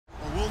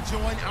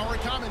join our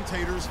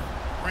commentators,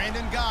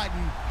 Brandon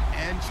Guyton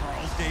and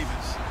Charles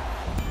Davis.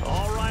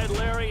 All right,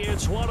 Larry,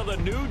 it's one of the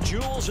new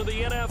jewels of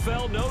the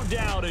NFL, no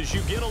doubt, as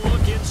you get a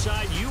look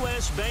inside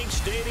U.S. Bank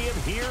Stadium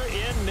here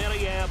in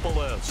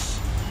Minneapolis.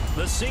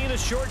 The scene a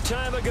short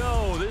time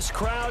ago, this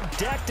crowd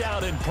decked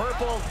out in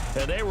purple,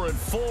 and they were in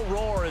full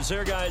roar as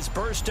their guys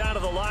burst out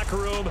of the locker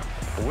room.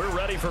 We're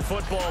ready for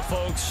football,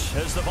 folks,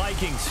 as the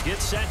Vikings get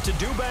set to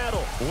do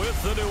battle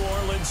with the New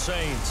Orleans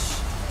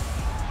Saints.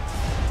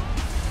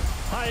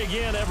 Hi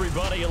again,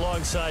 everybody.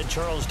 Alongside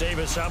Charles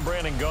Davis, I'm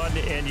Brandon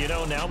Guyton, and you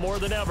know, now more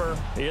than ever,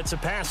 it's a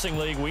passing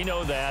league. We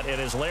know that, and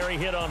as Larry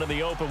hit onto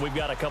the open, we've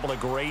got a couple of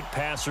great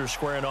passers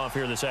squaring off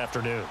here this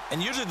afternoon.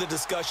 And usually the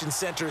discussion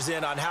centers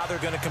in on how they're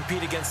going to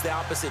compete against the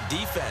opposite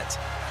defense.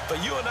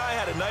 But you and I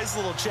had a nice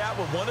little chat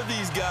with one of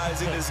these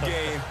guys in this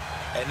game,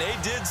 and they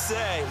did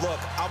say, look,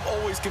 I'm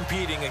always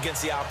competing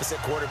against the opposite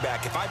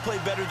quarterback. If I play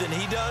better than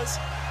he does,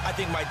 I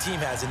think my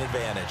team has an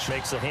advantage.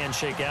 Makes the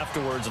handshake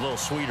afterwards a little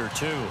sweeter,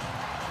 too.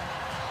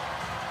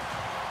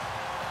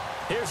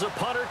 Here's a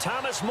punter,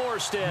 Thomas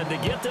Morstead, to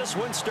get this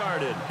one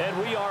started. And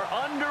we are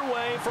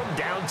underway from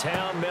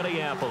downtown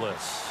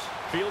Minneapolis.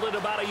 Fielded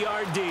about a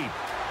yard deep.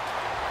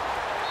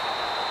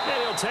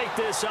 And he'll take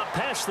this up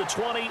past the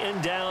 20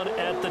 and down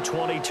at the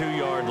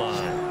 22-yard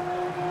line.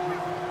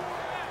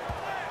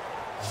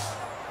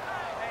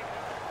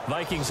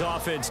 Vikings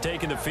offense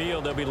taking the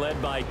field. They'll be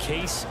led by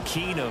Case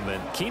Keenum.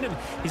 And Keenum,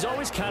 he's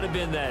always kind of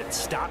been that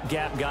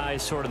stopgap guy,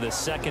 sort of the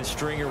second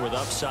stringer with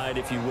upside,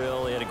 if you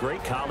will. He had a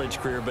great college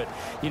career. But,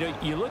 you know,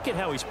 you look at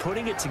how he's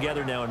putting it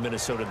together now in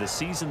Minnesota, the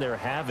season they're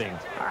having.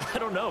 I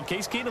don't know.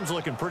 Case Keenum's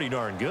looking pretty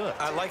darn good.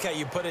 I like how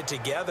you put it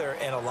together,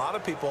 and a lot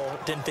of people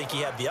didn't think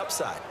he had the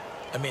upside.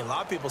 I mean, a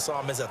lot of people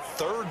saw him as a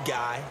third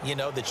guy, you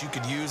know, that you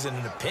could use in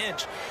a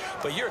pinch.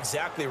 But you're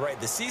exactly right.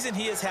 The season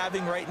he is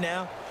having right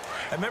now,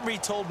 I remember he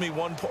told me at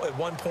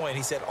one point,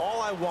 he said,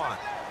 all I want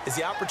is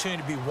the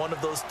opportunity to be one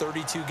of those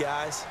 32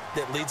 guys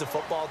that leads a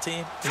football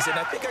team. He said,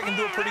 I think I can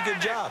do a pretty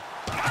good job.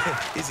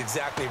 He's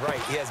exactly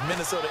right. He has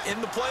Minnesota in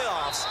the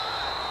playoffs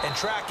and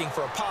tracking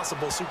for a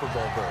possible Super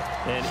Bowl berth.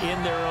 And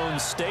in their own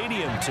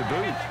stadium to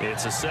boot.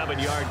 It's a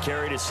 7-yard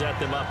carry to set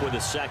them up with a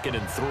 2nd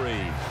and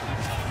 3.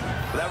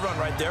 That run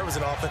right there was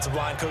an offensive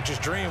line coach's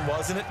dream,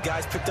 wasn't it?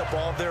 Guys picked up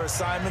all of their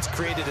assignments,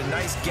 created a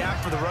nice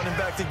gap for the running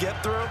back to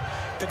get through,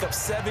 pick up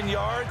 7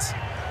 yards.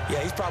 Yeah,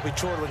 he's probably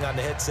chortling on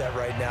the headset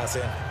right now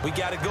saying, we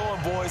got it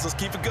going, boys. Let's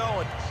keep it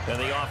going. And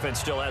the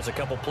offense still has a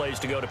couple plays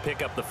to go to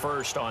pick up the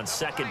first on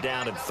 2nd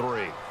down and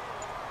 3.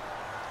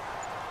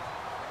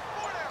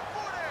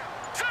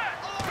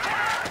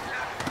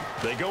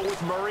 They go with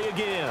Murray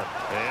again.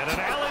 And an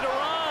alley to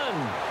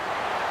run.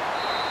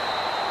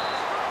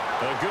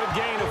 A good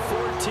gain of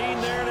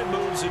 14 there, and it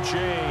moves the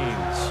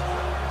chains.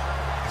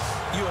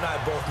 You and I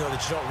both know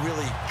that you don't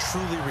really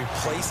truly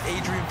replace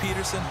Adrian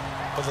Peterson,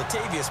 but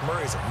Latavius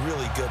Murray is a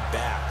really good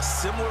back.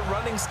 Similar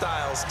running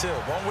styles, too.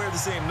 Won't wear the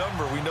same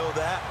number, we know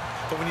that.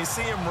 But when you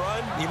see him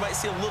run, you might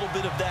see a little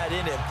bit of that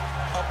in him,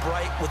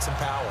 upright with some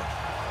power.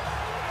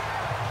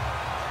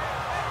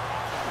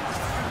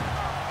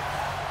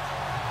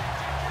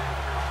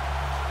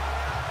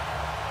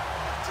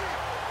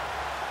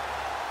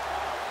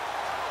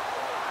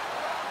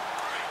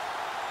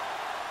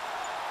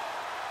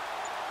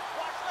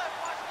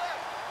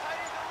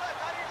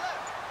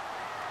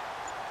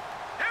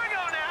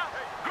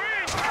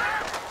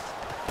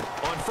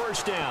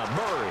 First down,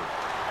 Murray.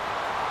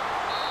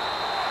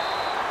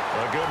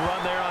 A good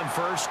run there on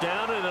first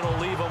down, and it'll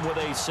leave them with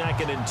a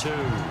 2nd and 2.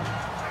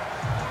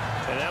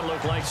 And that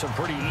looked like some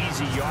pretty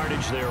easy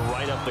yardage there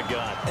right up the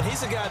gut. And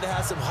he's a guy that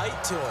has some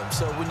height to him,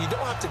 so when you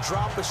don't have to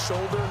drop a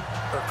shoulder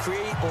or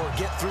create or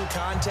get through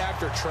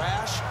contact or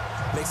trash,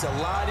 makes it a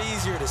lot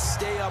easier to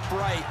stay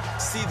upright,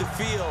 see the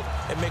field,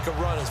 and make a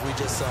run as we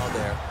just saw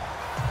there.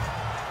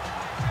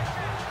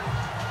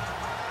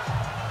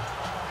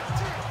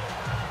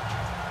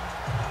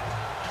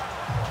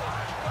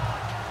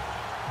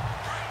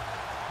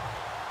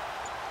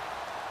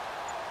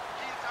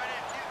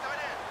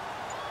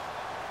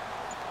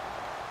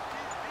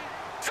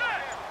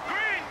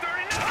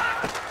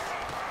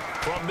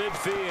 From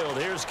midfield,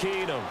 here's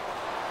Keenum.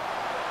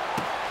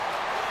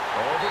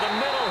 Over the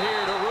middle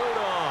here to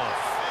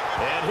Rudolph.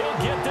 And he'll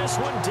get this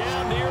one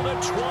down near the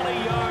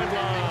 20-yard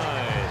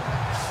line.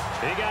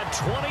 He got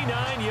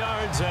 29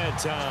 yards that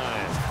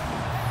time.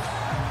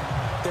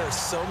 There's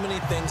so many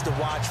things to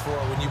watch for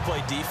when you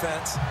play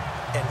defense.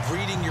 And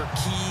reading your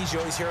keys, you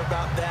always hear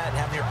about that, and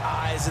having your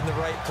eyes in the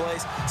right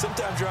place.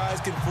 Sometimes your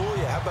eyes can fool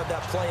you. How about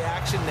that play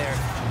action there?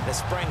 That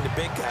sprang the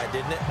big guy,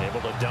 didn't it?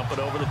 Able to dump it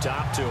over the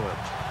top to him.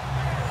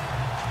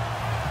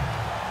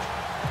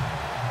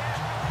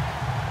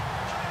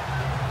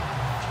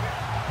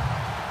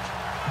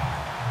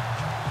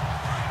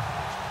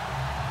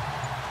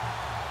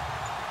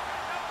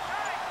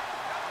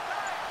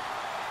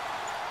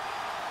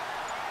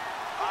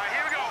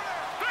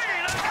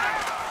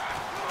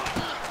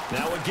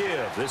 Now a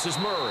give. This is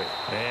Murray.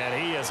 And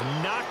he is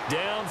knocked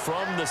down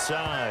from the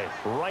side,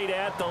 right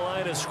at the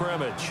line of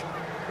scrimmage.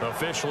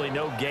 Officially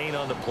no gain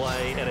on the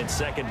play, and it's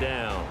second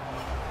down.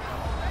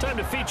 Time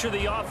to feature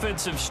the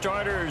offensive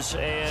starters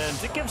and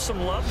to give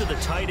some love to the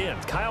tight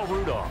end, Kyle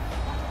Rudolph.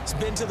 He's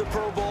been to the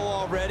Pro Bowl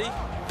already,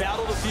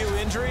 battled a few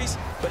injuries,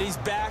 but he's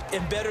back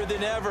and better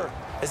than ever.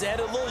 Has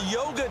added a little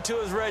yoga to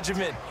his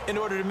regimen in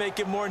order to make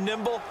him more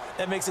nimble.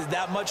 That makes it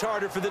that much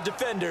harder for the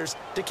defenders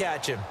to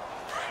catch him.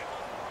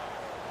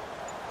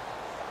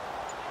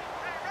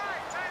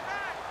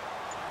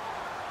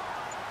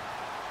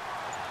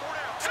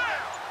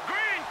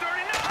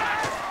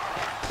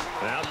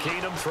 Now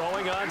Keenum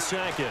throwing on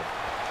second.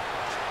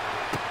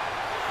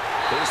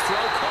 His throw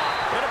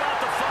caught at about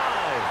the 5.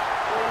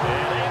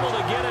 And able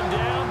to get him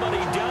down, but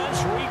he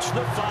does reach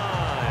the 5.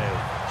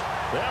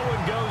 That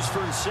one goes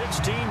for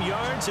 16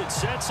 yards. It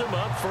sets him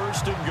up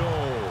first and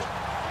goal.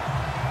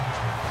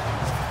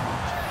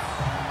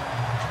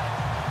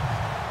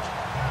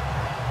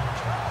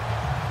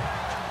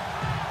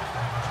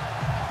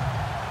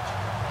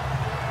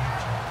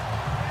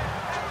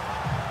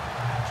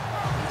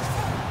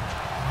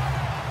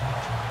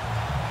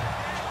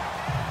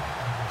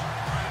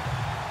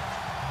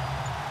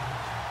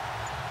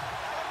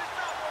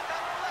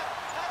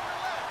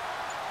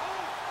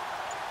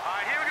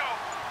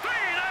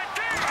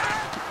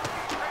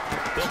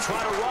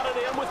 Try to run it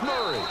in with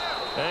Murray.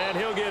 And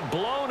he'll get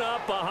blown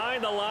up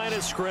behind the line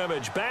of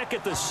scrimmage. Back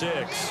at the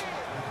 6.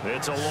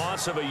 It's a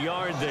loss of a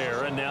yard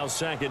there, and now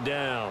second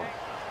down.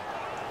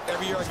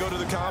 Every year I go to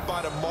the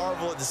combine and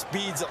marvel at the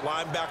speeds that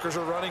linebackers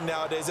are running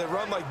nowadays. They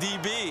run like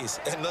DBs.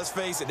 And let's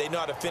face it, they know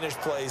how to finish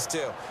plays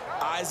too.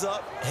 Eyes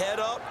up, head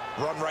up,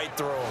 run right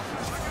through them.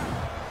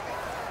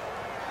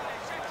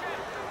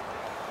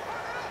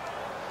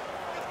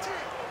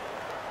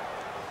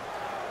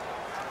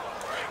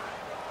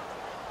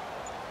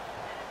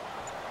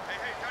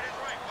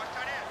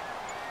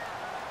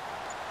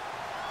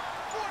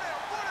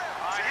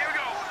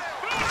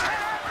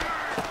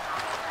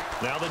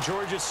 Now the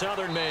Georgia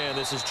Southern man,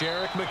 this is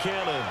Jerick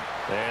McKinnon.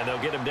 And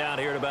they'll get him down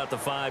here at about the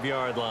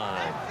 5-yard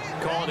line.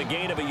 Calling a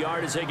gain of a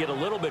yard as they get a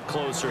little bit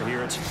closer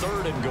here. It's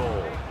third and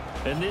goal.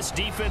 And this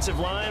defensive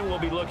line will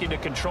be looking to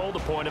control the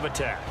point of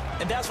attack.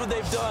 And that's what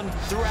they've done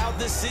throughout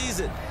this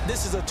season.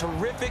 This is a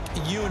terrific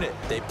unit.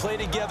 They play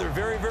together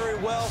very, very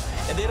well,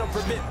 and they don't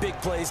permit big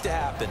plays to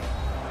happen.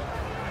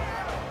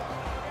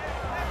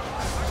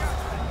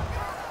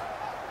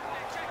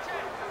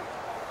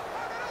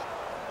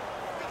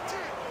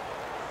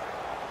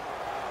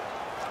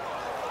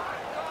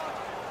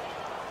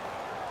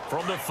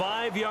 From the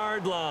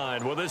 5-yard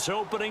line, will this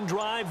opening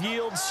drive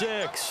yield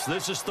 6?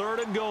 This is third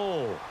and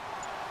goal.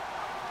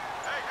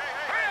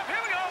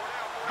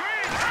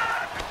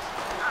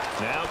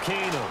 Now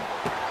Keenum.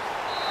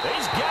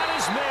 He's got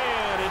his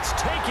man. It's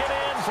taken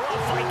in for a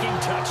Viking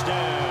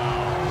touchdown.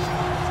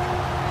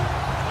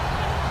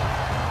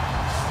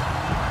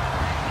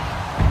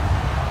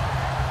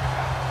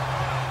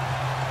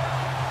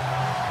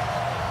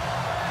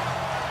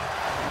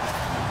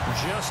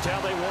 Just how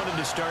they wanted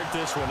to start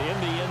this one, in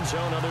the end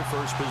zone on their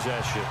first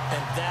possession.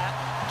 And that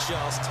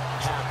just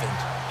happened.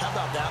 How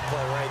about that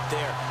play right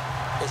there?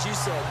 As you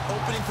said,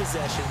 opening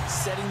possession,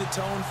 setting the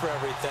tone for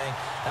everything.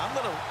 Now I'm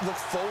going to look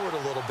forward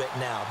a little bit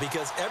now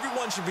because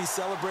everyone should be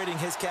celebrating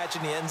his catch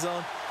in the end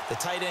zone. The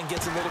tight end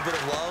gets a little bit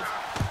of love.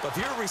 But if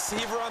you're a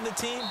receiver on the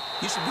team,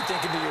 you should be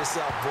thinking to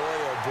yourself, boy,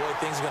 oh boy,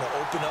 things are going to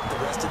open up the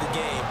rest of the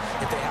game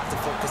if they have to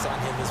focus on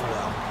him as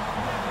well.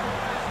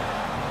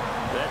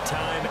 That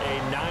time, a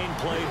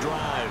 9-play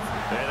drive.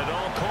 And it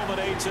all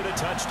culminates in a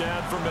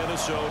touchdown for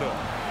Minnesota.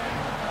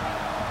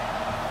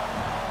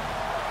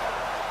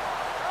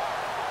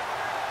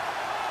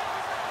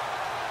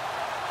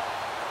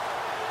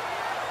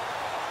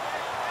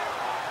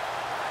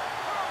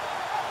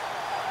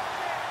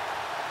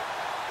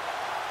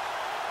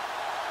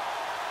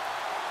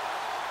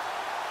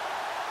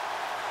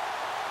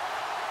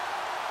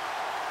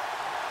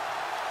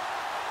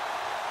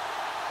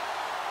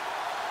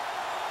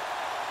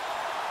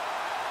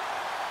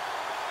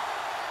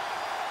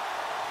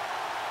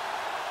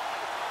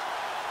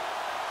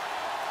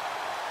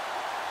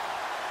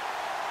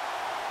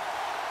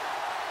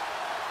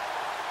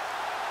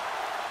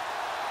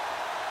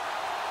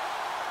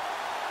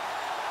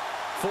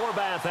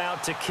 Forbath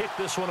out to kick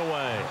this one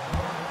away.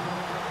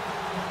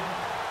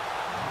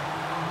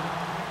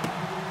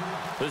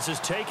 This is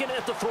taken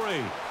at the 3.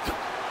 And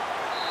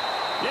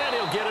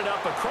he'll get it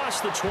up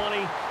across the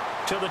 20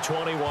 to the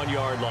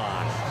 21-yard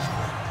line.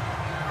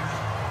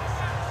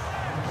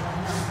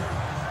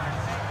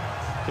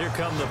 Here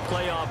come the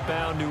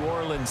playoff-bound New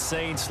Orleans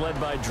Saints,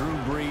 led by Drew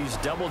Brees.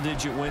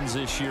 Double-digit wins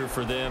this year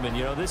for them. And,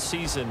 you know, this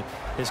season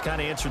has kind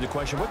of answered the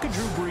question, what could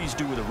Drew Brees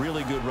do with a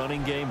really good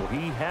running game? Well,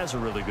 he has a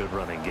really good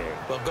running game.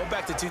 Well, go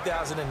back to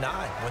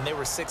 2009 when they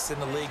were 6th in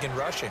the league in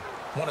rushing.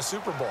 Won a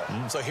Super Bowl.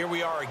 So here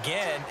we are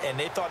again, and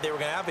they thought they were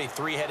going to have a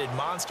 3-headed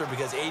monster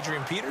because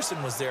Adrian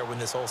Peterson was there when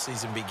this whole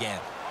season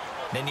began.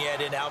 Then you add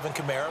in Alvin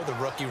Kamara, the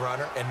rookie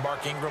runner, and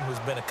Mark Ingram, who's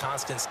been a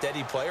constant,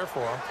 steady player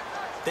for him.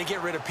 They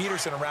get rid of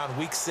Peterson around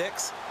week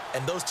 6,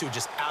 and those two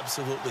just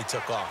absolutely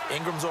took off.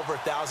 Ingram's over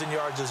 1,000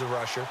 yards as a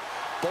rusher.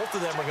 Both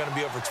of them are going to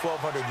be over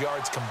 1,200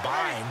 yards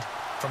combined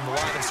from the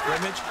line of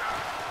scrimmage.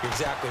 You're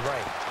exactly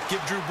right.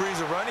 Give Drew Brees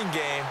a running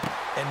game,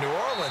 and New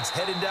Orleans,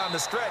 heading down the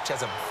stretch,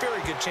 has a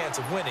very good chance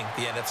of winning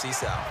the NFC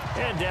South.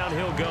 And down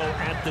he'll go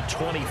at the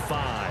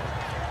 25.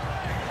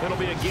 It'll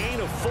be a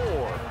gain of 4,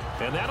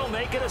 and that'll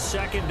make it a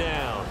 2nd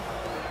down.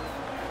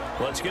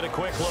 Let's get a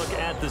quick look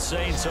at the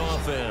Saints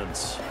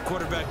offense.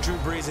 Quarterback Drew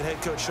Brees and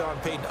head coach Sean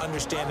Payton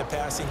understand the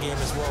passing game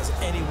as well as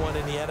anyone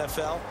in the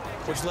NFL,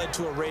 which led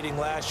to a rating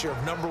last year of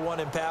 #1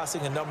 in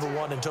passing and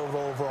 #1 in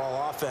total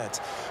overall offense.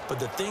 But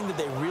the thing that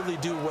they really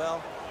do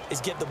well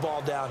is get the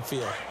ball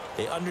downfield.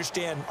 They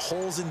understand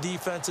holes in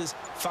defenses,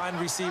 find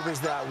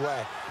receivers that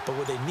way. But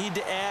what they need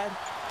to add,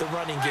 the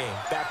running game,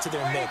 back to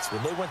their mix.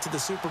 When they went to the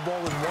Super Bowl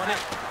and won it,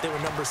 they were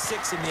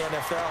 #6 in the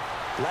NFL.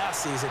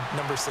 Last season,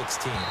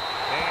 #16.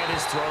 And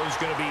his throw's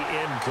going to be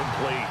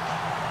incomplete.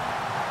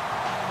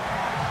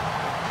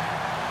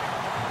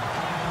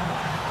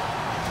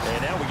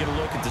 And now we get a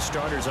look at the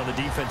starters on the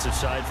defensive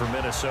side for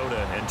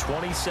Minnesota. And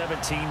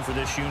 2017 for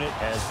this unit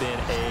has been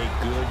a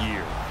good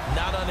year.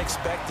 Not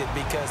unexpected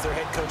because their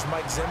head coach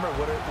Mike Zimmer,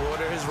 what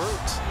are his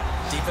roots?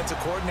 Defensive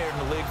coordinator in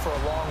the league for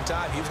a long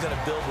time. He was going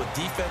to build with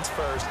defense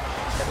first.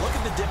 And look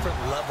at the different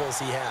levels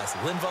he has.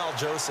 Linval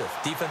Joseph,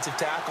 defensive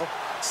tackle,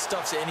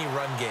 stuffs any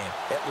run game.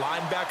 At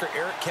linebacker,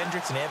 Eric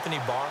Kendricks and Anthony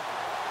Barr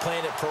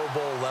playing at Pro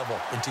Bowl level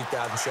in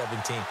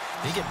 2017.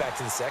 Then you get back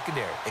to the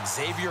secondary.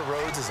 Xavier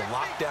Rhodes is a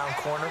lockdown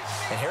corner,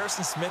 and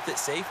Harrison Smith at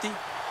safety,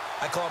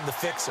 I call him the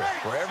fixer.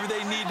 Wherever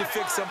they need to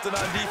fix something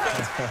on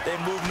defense, they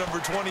move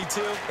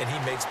 #22, and he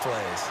makes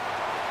plays.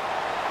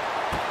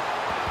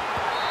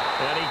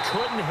 And he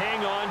couldn't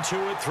hang on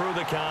to it through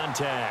the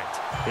contact.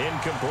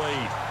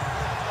 Incomplete.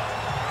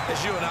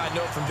 As you and I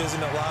know from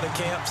visiting a lot of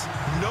camps,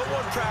 no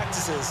one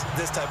practices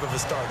this type of a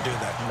start, do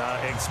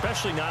they?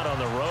 Especially not on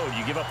the road.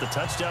 You give up the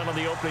touchdown on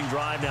the opening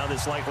drive. Now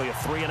there's likely a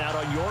 3-and-out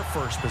on your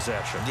first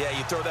possession. Yeah,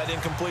 you throw that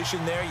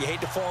incompletion there. You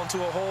hate to fall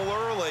into a hole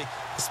early,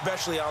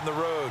 especially on the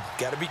road.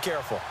 Got to be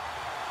careful.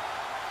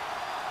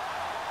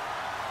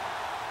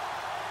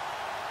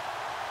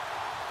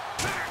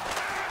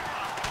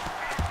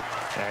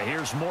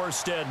 Here's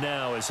Morstead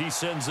now as he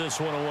sends this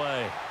one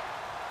away.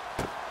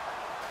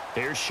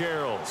 Here's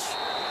Sherrills.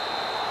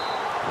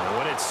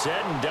 When it's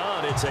said and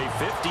done, it's a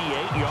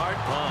 58-yard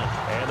punt.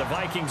 And the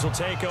Vikings will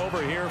take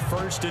over here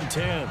 1st and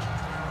 10.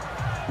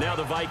 Now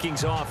the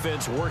Vikings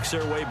offense works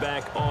their way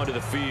back onto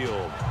the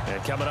field.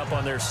 And coming up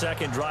on their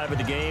 2nd drive of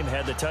the game,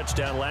 had the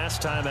touchdown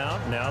last time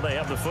out. Now they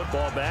have the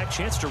football back.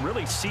 Chance to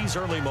really seize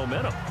early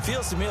momentum.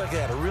 Feels to me like they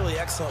had a really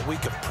excellent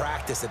week of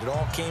practice, that it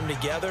all came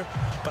together.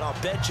 But I'll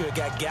bet you it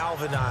got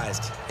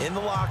galvanized in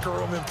the locker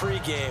room in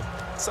pregame.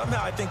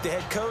 Somehow I think the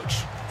head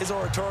coach, his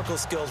oratorical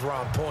skills were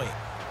on point.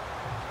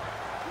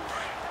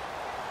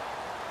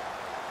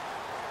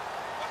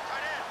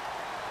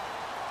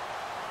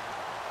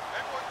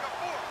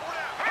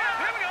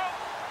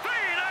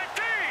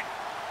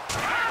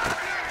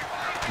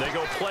 They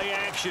go play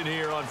action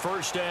here on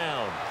 1st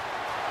down.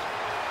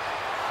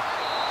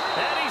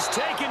 And he's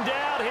taken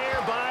down here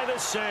by the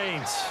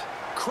Saints.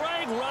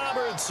 Craig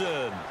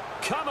Robertson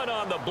coming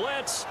on the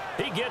blitz.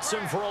 He gets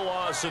him for a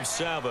loss of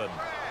 7.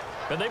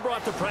 And they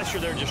brought the pressure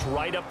there just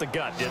right up the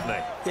gut, didn't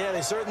they? Yeah,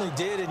 they certainly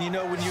did. And, you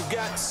know, when you've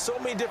got so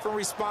many different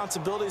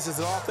responsibilities as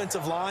an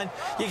offensive line,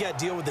 you got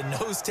to deal with the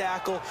nose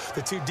tackle,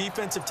 the 2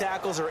 defensive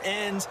tackles or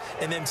ends,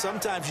 and then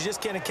sometimes you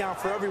just can't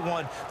account for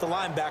everyone. The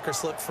linebacker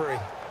slipped free.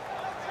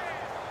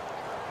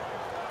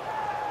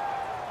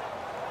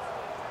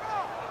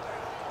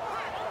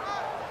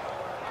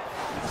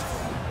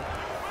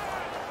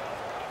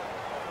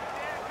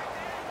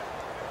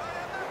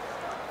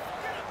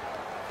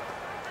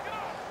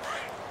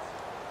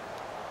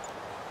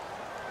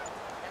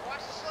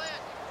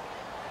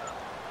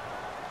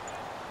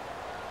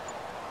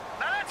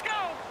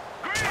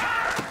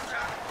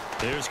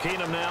 Here's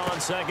Keenum now on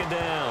 2nd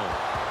down.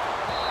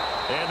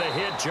 And the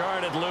hit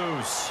jarred it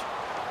loose.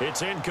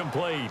 It's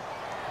incomplete.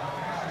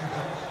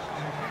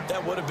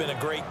 That would have been a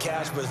great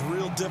catch, but it's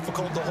real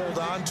difficult to hold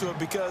on to it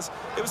because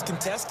it was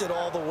contested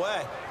all the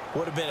way.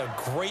 Would have been a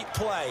great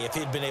play if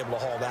he'd been able to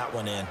haul that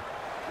one in.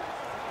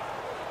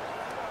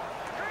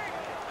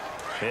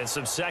 And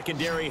some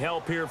secondary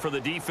help here for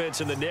the defense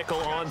in the nickel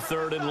on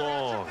 3rd and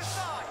long.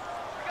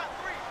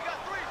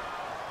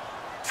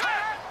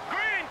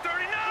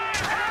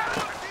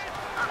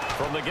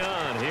 From the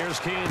gun, here's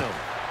Keenum.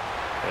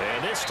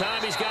 And this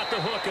time he's got the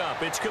hook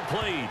up. It's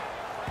complete.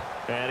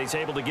 And he's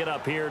able to get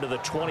up here to the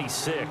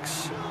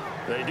 26.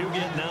 They do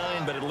get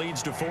 9, but it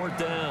leads to 4th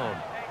down.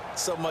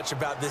 So much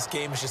about this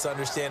game is just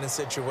understanding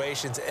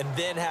situations and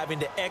then having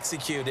to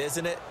execute,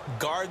 isn't it?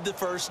 Guard the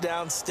 1st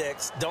down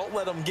sticks. Don't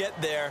let them get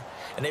there.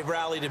 And they've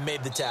rallied and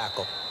made the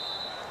tackle.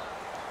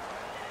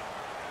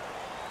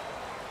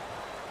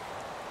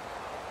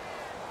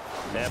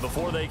 And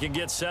before they can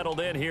get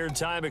settled in here,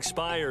 time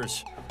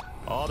expires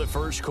on the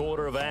 1st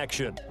quarter of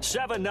action.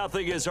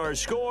 7-0 is our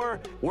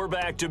score. We're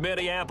back to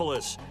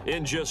Minneapolis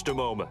in just a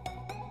moment.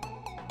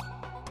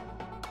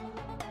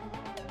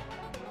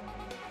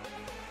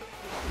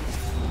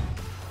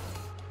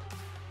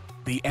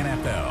 The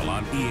NFL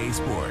on EA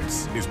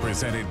Sports is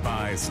presented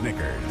by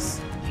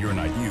Snickers. You're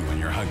not you when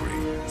you're hungry.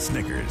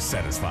 Snickers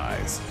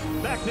satisfies.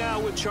 Back now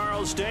with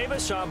Charles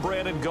Davis. I'm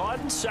Brandon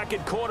Gaudin.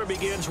 Second quarter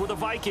begins with the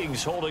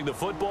Vikings holding the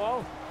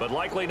football, but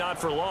likely not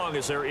for long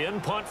as they're in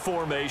punt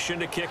formation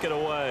to kick it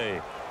away.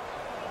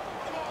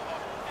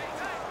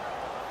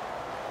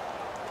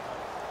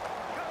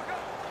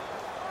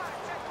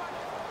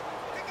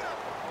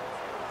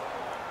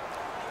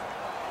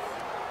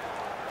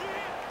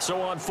 So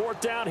on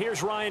fourth down,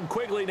 here's Ryan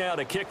Quigley now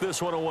to kick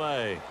this one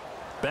away.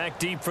 Back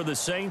deep for the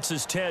Saints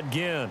is Ted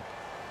Ginn.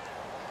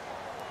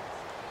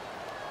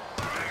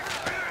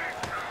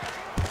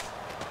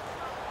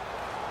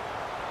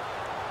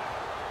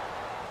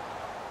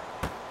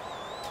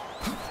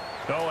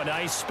 Oh, a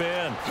nice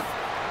spin.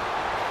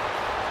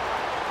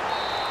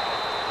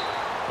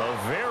 A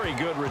very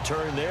good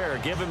return there.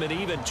 Give him an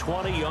even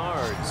 20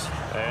 yards.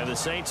 And the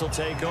Saints will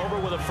take over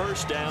with a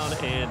first down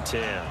and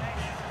 10.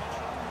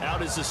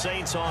 Out is the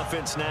Saints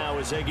offense now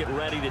as they get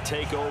ready to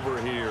take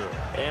over here.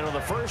 And on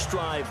the first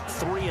drive,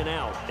 3 and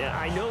out. And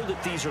I know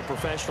that these are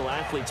professional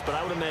athletes, but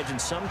I would imagine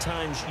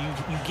sometimes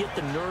you get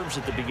the nerves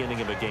at the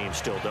beginning of a game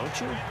still, don't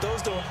you?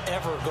 Those don't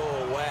ever go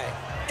away.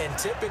 And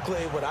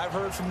typically what I've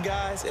heard from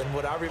guys and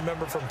what I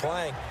remember from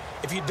playing,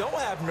 if you don't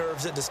have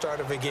nerves at the start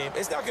of a game,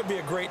 it's not going to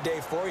be a great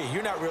day for you.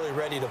 You're not really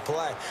ready to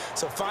play.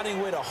 So finding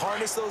a way to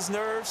harness those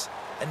nerves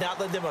and not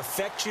let them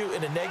affect you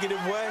in a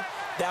negative way,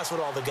 that's what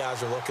all the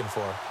guys are looking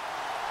for.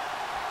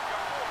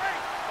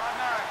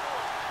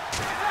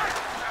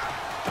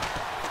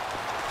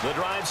 The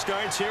drive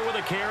starts here with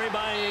a carry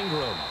by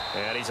Ingram.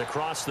 And he's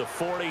across the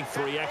 40,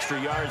 3 extra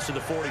yards to the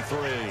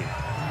 43.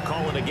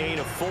 Call it a gain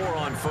of 4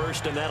 on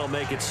first, and that'll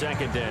make it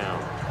second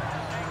down.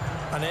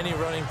 On any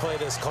running play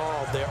that's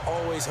called, they're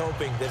always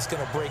hoping that it's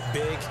going to break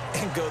big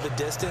and go the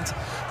distance.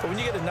 But when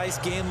you get a nice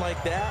game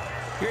like that,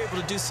 you're able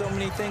to do so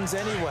many things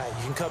anyway.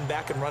 You can come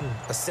back and run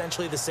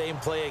essentially the same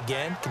play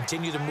again,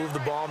 continue to move the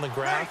ball on the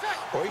ground,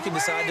 or you can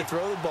decide to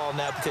throw the ball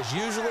now because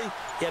usually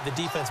you have the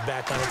defense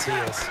back on its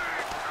heels.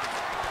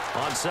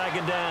 On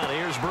second down,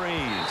 here's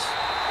Breeze.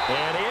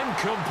 And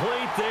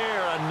incomplete there.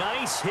 A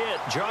nice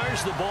hit.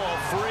 Jars the ball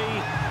free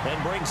and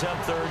brings up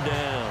third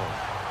down.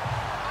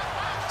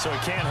 So he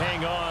can't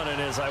hang on,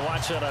 and as I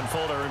watch that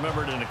unfold, I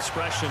remembered an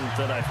expression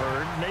that I've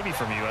heard, maybe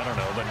from you, I don't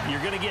know, but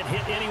you're going to get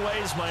hit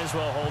anyways, might as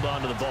well hold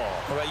on to the ball.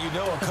 Well, you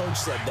know a coach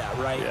said that,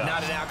 right? Yeah.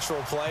 Not an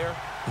actual player.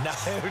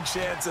 Not a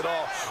chance at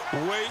all.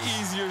 Way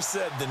easier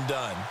said than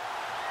done.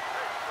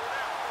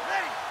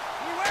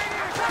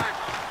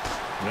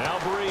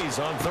 Now Breeze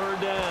on third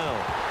down.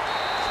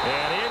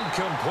 And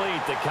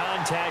incomplete. The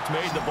contact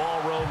made the ball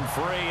roam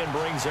free and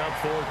brings up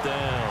fourth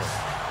down.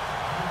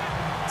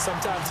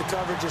 Sometimes the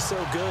coverage is so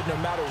good, no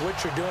matter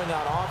what you're doing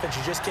on offense,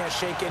 you just can't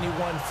shake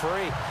anyone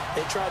free.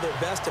 They try their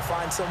best to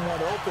find someone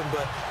open,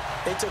 but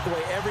they took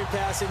away every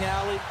passing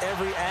alley,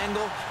 every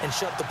angle, and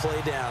shut the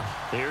play down.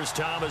 Here's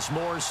Thomas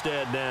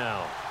Morstead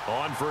now.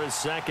 On for his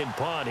second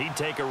punt. He'd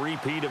take a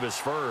repeat of his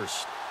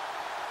first.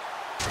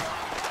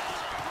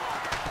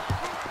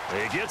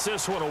 He gets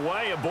this one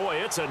away, and boy,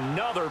 it's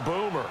another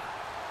boomer.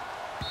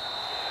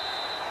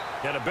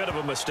 And a bit of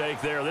a mistake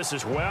there. This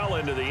is well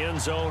into the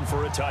end zone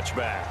for a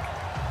touchback.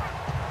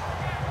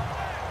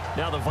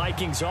 Now the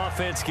Vikings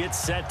offense gets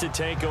set to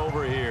take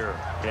over here.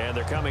 And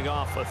they're coming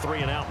off a 3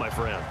 and out, my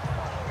friend.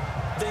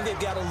 I think they've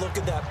got to look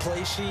at that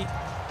play sheet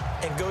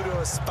and go to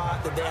a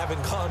spot that they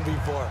haven't gone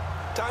before.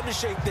 Time to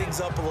shake things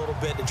up a little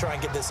bit to try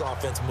and get this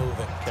offense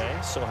moving. Okay,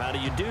 so how do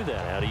you do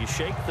that? How do you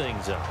shake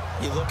things up?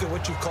 You look at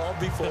what you've called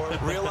before,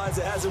 realize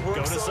it hasn't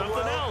worked so so well. Go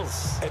to something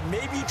else. And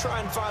maybe you try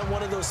and find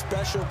one of those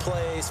special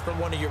plays from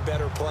one of your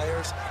better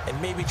players,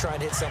 and maybe try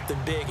and hit something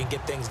big and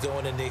get things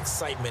going in the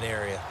excitement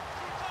area.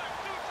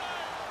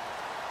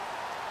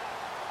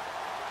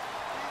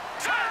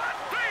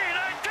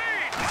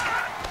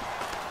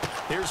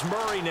 Here's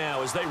Murray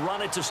now as they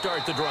run it to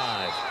start the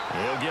drive.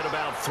 He'll get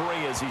about 3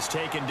 as he's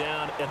taken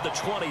down at the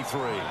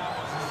 23.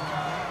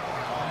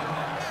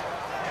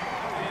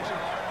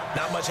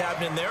 Not much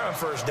happening there on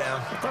first down.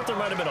 I thought there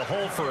might have been a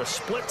hole for a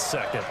split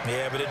second.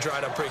 Yeah, but it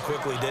dried up pretty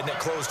quickly, didn't it?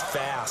 Closed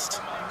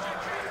fast.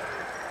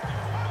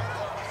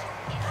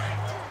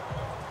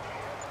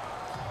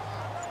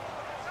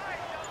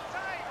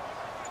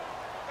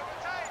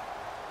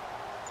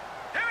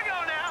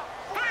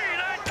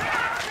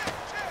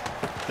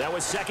 That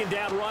was second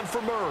down run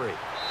for Murray.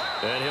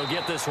 And he'll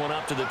get this one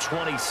up to the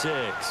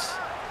 26.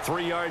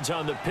 3 yards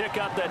on the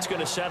pickup. That's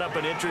going to set up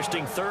an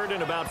interesting third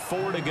and about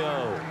 4 to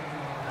go.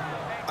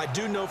 I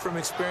do know from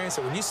experience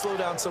that when you slow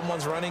down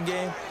someone's running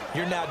game,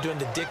 you're now doing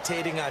the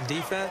dictating on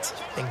defense.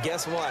 And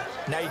guess what?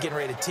 Now you're getting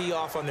ready to tee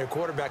off on their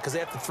quarterback because they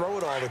have to throw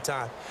it all the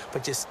time.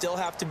 But you still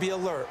have to be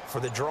alert for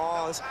the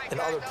draws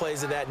and other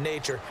plays of that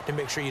nature to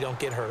make sure you don't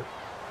get hurt.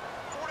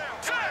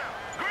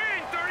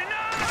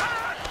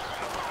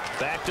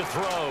 Back to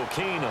throw,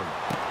 Keenum.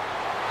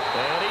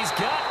 And he's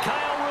got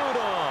Kyle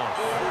Rudolph.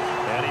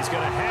 And he's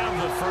going to have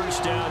the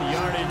first down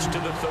yardage to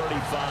the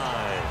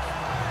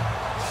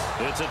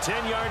 35. It's a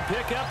 10-yard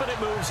pickup, and it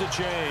moves the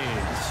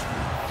chains.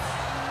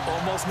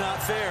 Almost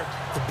not fair.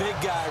 The big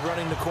guy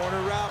running the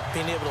corner route,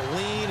 being able to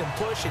lean and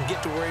push and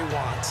get to where he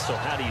wants. So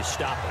how do you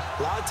stop it?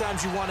 A lot of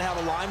times you want to have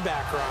a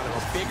linebacker on him,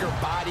 a bigger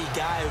body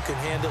guy who can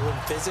handle him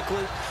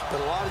physically, but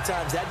a lot of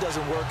times that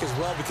doesn't work as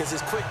well because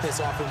his quickness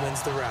often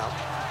wins the route.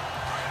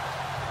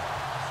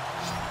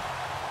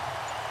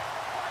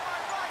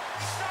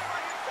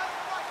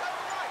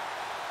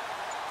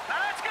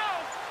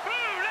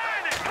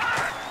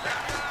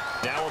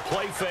 Now a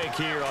play fake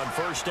here on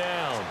first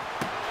down.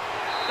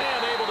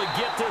 And able to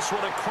get this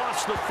one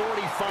across the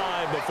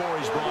 45 before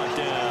he's brought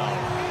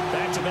down.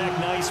 Back-to-back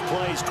nice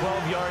plays,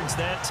 12 yards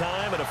that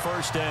time and a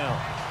first down.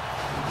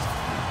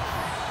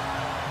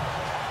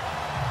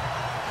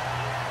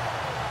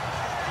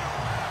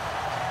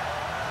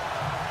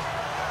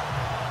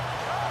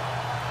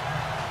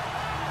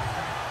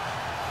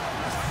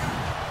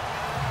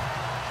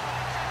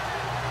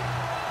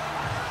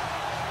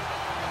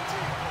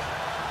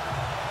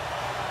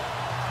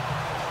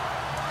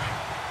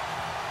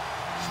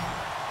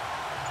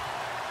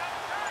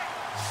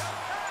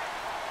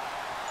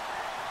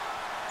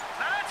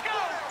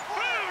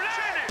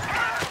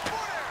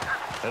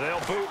 And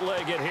they'll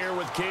bootleg it here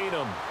with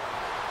Keenum.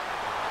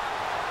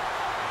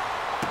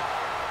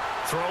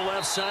 Throw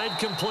left side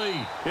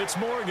complete. It's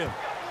Morgan.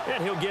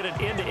 And he'll get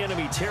it into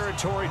enemy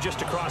territory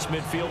just across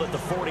midfield at the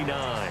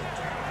 49.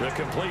 The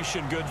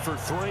completion good for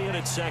 3, and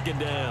it's second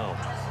down.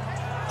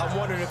 I'm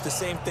wondering if the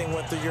same thing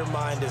went through your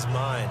mind as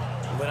mine.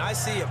 When I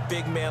see a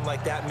big man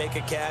like that make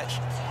a catch,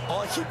 all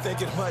I keep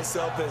thinking to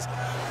myself is,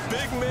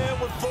 big man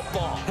with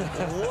football.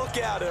 Look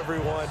out,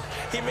 everyone.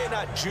 He may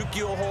not juke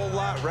you a whole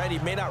lot, right? He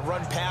may not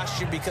run past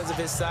you because of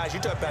his size.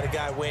 You talk about a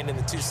guy weighing in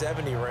the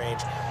 270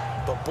 range.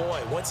 But,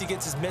 boy, once he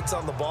gets his mitts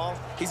on the ball,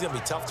 he's going to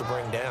be tough to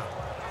bring down.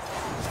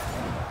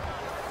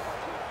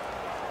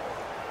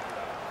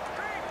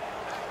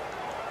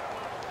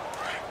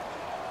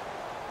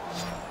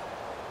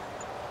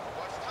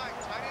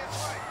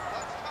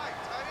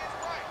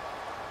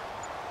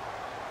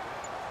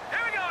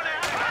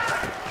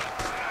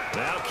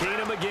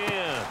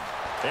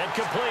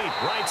 Complete,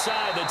 right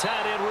side, the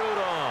tight end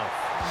Rudolph.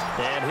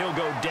 And he'll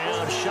go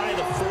down shy of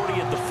the 40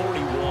 at the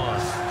 41.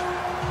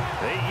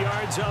 8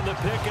 yards on the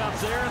pickup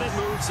there, and it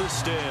moves the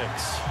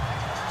sticks.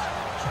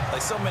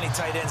 Like so many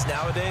tight ends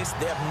nowadays,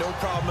 they have no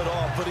problem at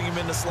all putting him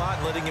in the slot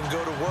and letting him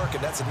go to work,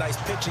 and that's a nice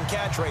pitch and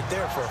catch right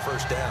there for a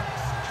first down.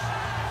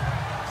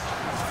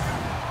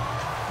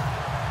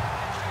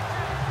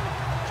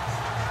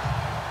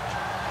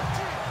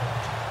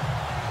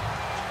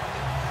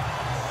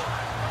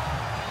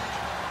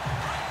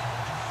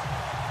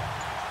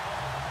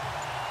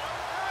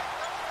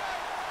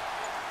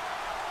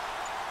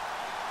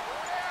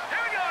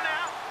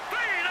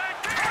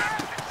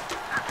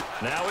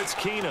 Now it's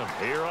Keenum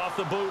here off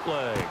the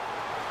bootleg.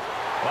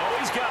 Oh,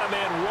 he's got a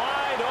man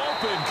wide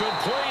open,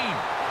 complete.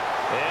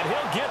 And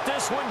he'll get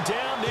this one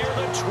down near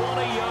the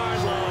 20-yard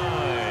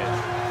line.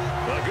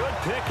 A good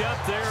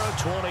pickup there of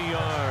 20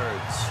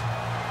 yards.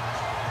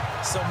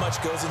 So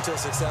much goes into a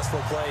successful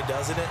play,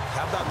 doesn't it?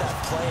 How about that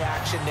play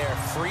action there,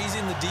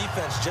 freezing the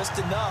defense just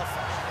enough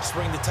to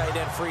bring the tight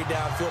end free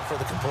downfield for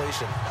the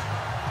completion.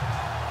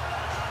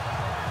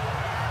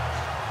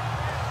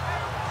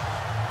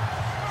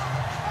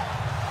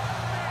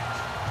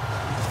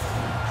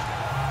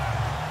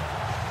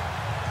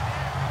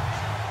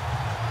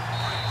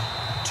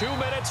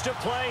 To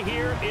play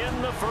here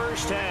in the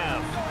first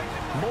half.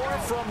 More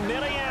from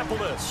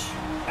Minneapolis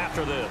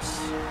after this.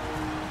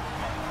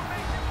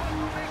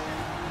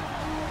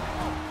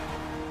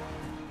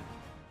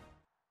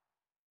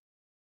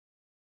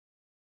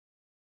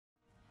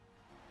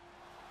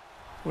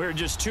 We're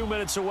just 2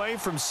 minutes away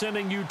from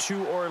sending you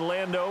to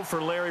Orlando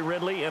for Larry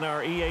Ridley and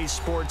our EA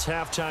Sports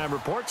Halftime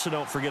Report, so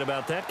don't forget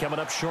about that coming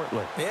up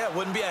shortly. Yeah, it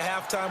wouldn't be a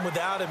halftime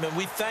without him, and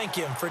we thank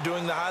him for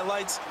doing the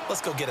highlights.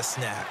 Let's go get a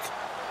snack.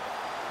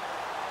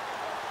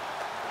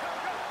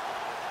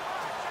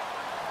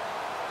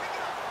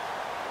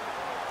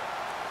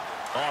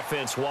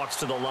 Offense walks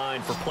to the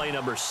line for play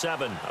number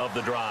 7 of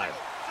the drive.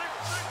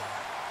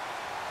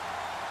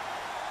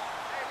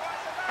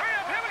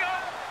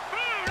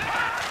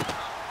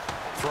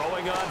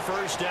 Throwing on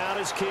first down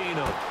is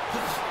Keenum.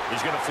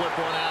 He's going to flip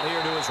one out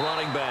here to his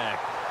running back.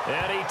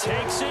 And he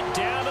takes it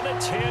down to the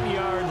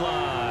 10-yard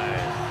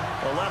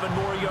line. 11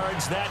 more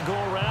yards that go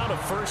around, a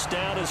first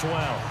down as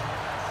well.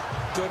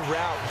 Good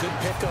route, good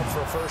pickup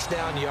for first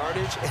down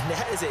yardage, and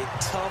that is a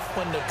tough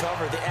one to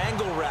cover, the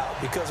angle route,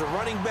 because a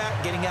running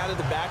back getting out of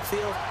the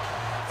backfield,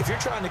 if you're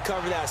trying to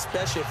cover that,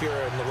 especially if you're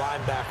in the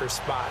linebacker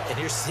spot and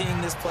you're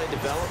seeing this play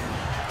develop,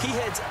 he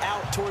heads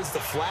out towards the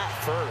flat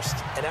first,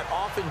 and that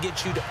often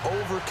gets you to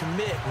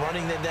overcommit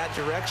running in that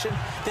direction.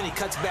 Then he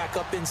cuts back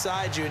up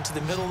inside you into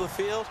the middle of the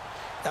field.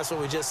 That's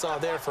what we just saw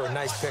there for a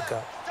nice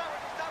pickup.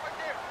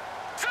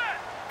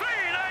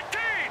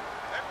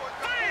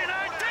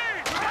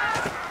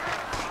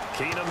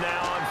 Keenum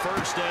now on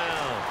first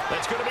down.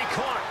 That's going to be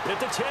caught at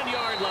the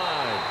 10-yard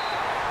line.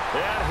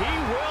 And he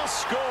will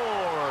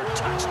score.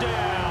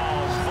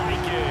 Touchdown,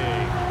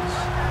 Vikings.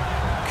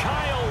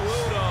 Kyle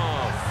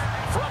Rudolph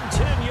from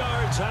 10 yards.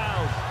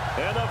 out.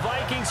 And the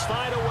Vikings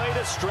find a way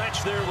to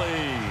stretch their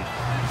lead.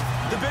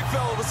 The big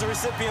fella was the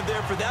recipient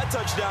there for that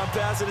touchdown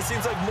pass, and it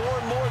seems like more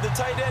and more the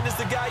tight end is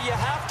the guy you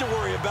have to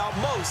worry about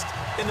most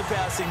in the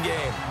passing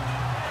game.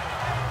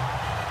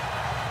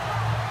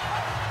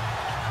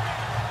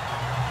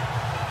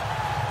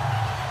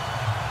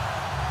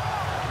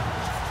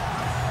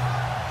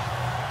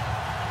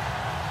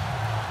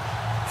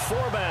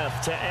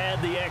 Forbath to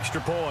add the extra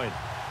point.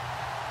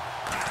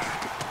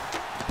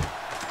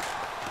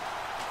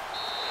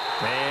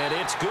 And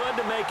it's good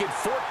to make it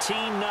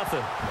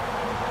 14-0.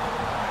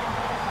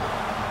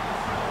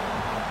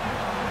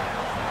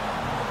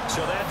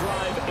 So that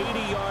drive,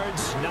 80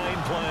 yards,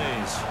 9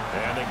 plays.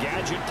 And the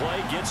gadget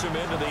play gets him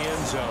into the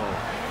end zone.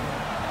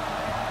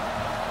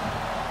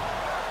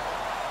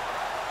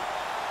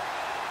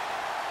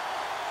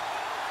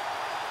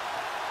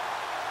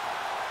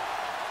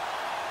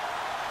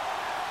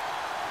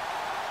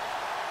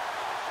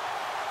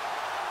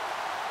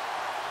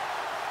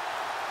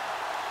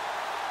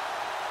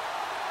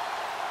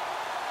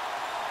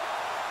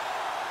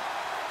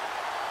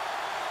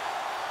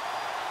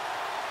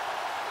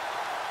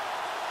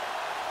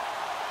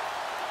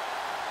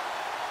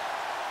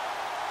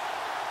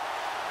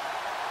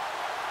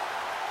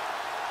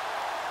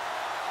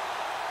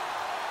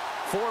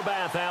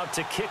 Forbath out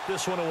to kick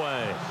this one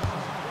away.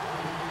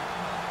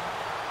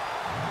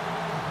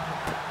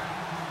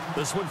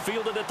 This one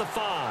fielded at the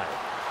 5.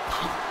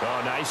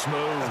 Oh, nice move.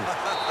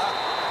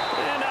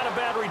 And not a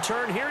bad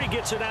return here. He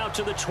gets it out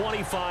to the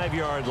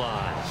 25-yard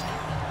line.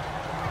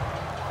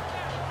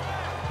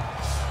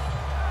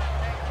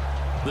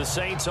 The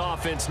Saints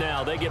offense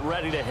now, they get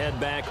ready to head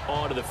back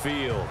onto the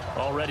field.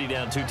 Already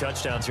down 2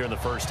 touchdowns here in the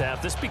first half.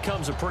 This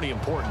becomes a pretty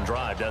important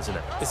drive, doesn't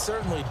it? It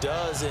certainly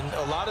does, and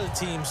a lot of the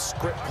teams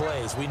script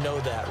plays. We know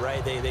that,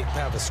 right? They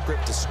have a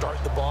script to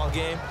start the ball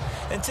game,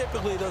 and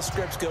typically those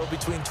scripts go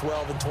between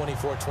 12 and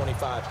 24,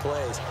 25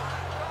 plays.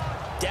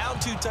 Down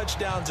 2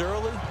 touchdowns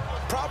early,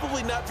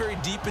 probably not very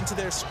deep into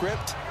their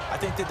script. I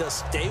think that they'll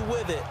stay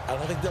with it. I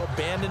don't think they'll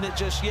abandon it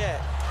just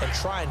yet and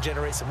try and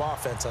generate some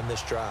offense on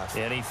this drive.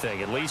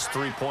 Anything. At least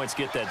 3 points,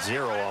 get that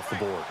 0 off the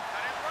board.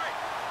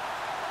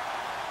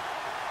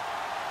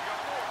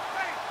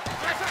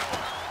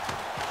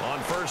 On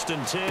 1st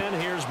and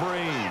 10, here's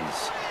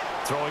Breeze.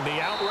 Throwing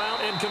the out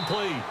route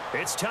incomplete.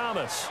 It's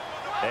Thomas.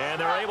 And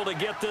they're able to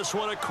get this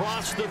one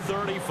across the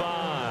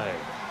 35.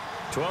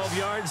 12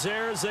 yards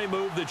there as they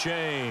move the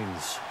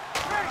chains.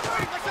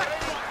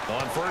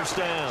 On 1st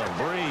down,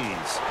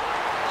 Breeze.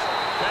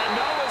 And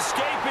no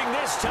escaping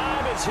this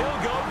time as he'll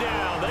go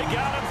down. They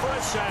got him for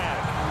a sack.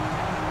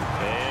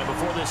 And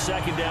before this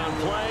 2nd down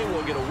play,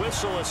 we'll get a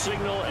whistle, a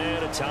signal,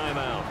 and a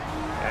timeout,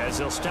 as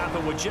they'll stop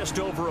it with just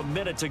over a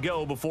minute to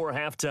go before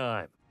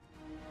halftime.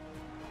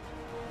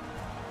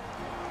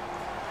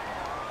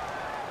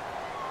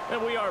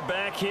 And we are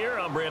back here.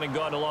 I'm Brandon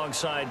Gaudin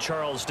alongside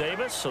Charles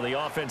Davis. So the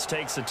offense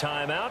takes the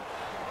timeout,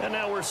 and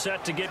now we're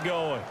set to get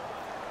going.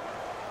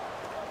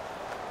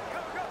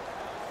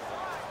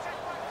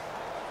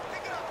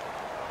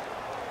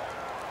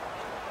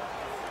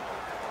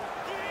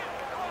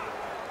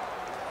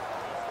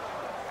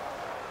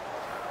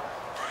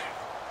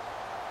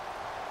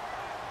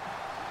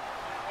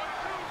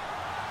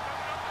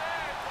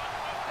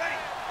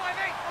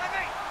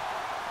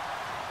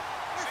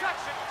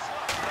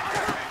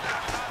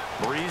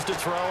 Breeze to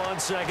throw on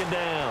 2nd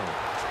down.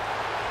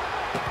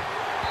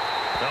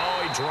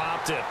 Oh, he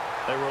dropped it.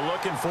 They were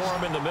looking for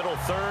him in the middle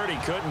 3rd. He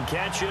couldn't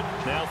catch it.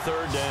 Now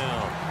 3rd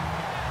down.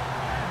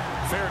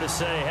 Fair to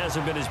say,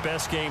 hasn't been his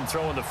best game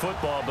throwing the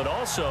football, but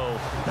also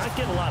not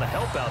getting a lot of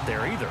help out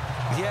there either.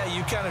 Yeah,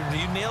 you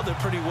nailed it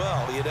pretty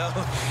well, you know.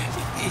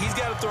 He's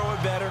got to throw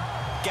it better.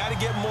 Got to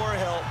get more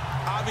help.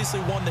 Obviously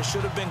one that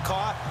should have been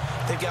caught.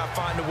 They've got to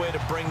find a way to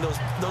bring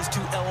those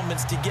 2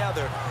 elements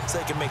together so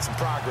they can make some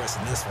progress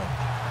in this one.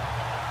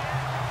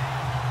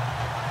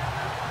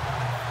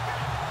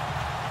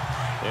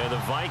 And the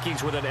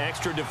Vikings with an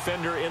extra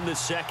defender in the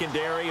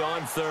secondary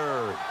on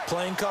 3rd.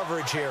 Playing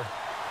coverage here.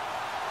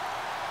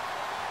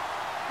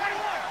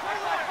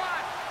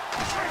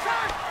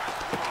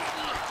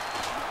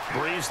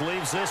 Breeze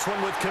leaves this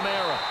one with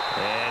Kamara.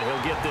 And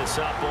he'll get this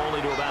up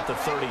only to about the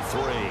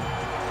 33.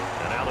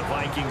 And now the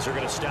Vikings are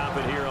going to stop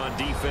it here on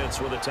defense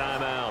with a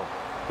timeout.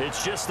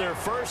 It's just their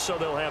first, so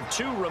they'll have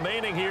 2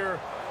 remaining here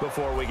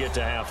before we get to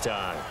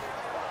halftime.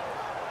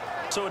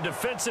 So a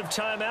defensive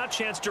timeout,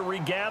 chance to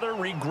regather,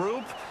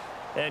 regroup,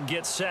 and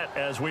get set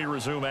as we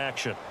resume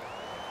action.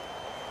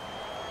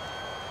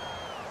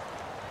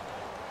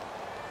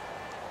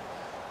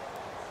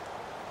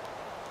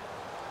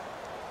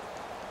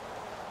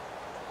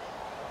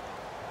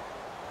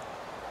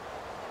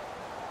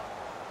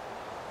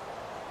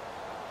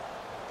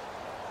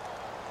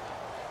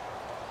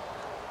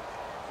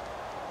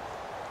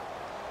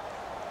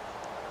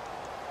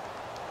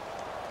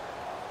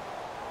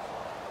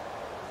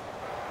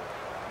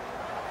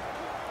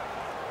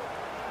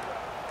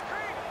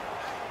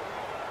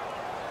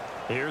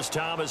 Here's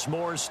Thomas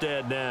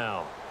Morstead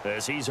now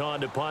as he's on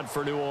to punt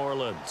for New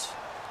Orleans.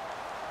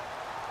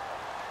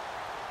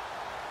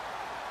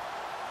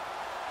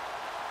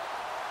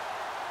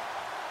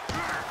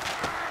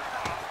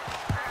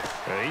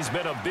 He's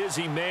been a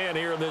busy man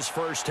here in this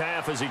first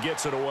half as he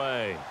gets it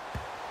away.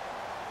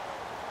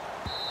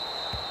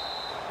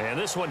 And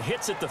this one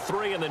hits at the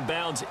 3 and then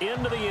bounds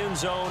into the end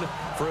zone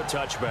for a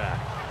touchback.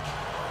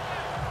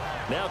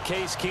 Now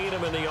Case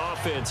Keenum in the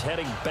offense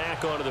heading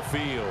back onto the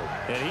field.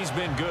 And he's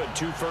been good.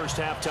 2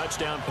 first-half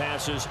touchdown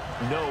passes,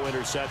 no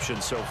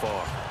interceptions so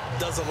far.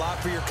 Does a lot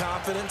for your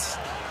confidence.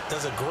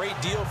 Does a great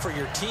deal for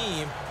your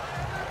team.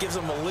 Gives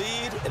them a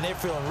lead, and they're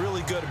feeling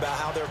really good about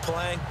how they're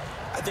playing.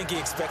 I think he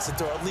expects to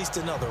throw at least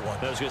another one.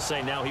 I was going to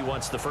say, now he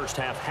wants the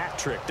first-half hat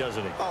trick,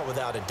 doesn't he? Oh,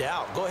 without a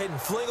doubt. Go ahead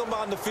and fling him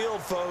on the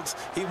field, folks.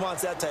 He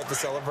wants that type of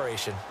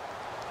celebration.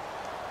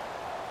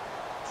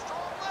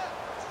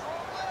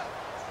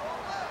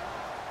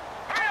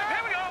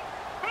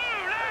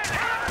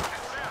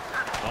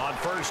 On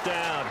first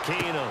down,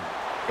 Keenum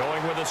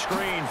going with a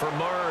screen for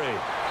Murray.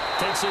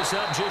 Takes this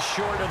up just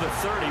short of the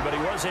 30, but he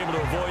was able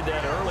to avoid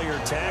that earlier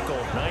tackle.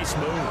 Nice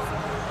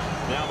move.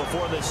 Now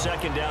before this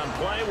second down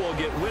play, we'll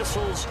get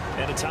whistles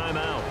and a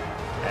timeout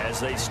as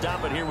they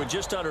stop it here with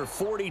just under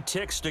 40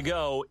 ticks to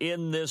go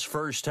in this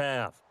first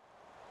half.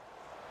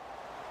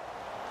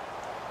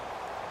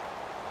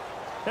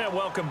 And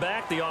welcome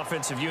back. The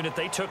offensive unit,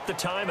 they took the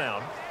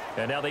timeout,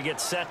 and now they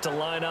get set to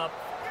line up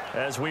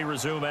as we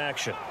resume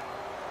action.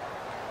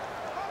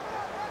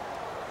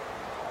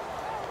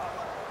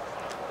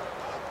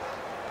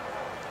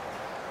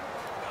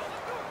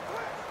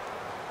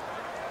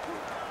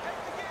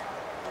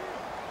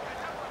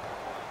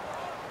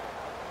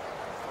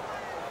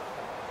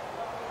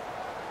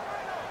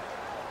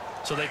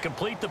 So they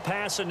complete the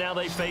pass, and now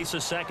they face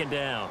a second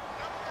down.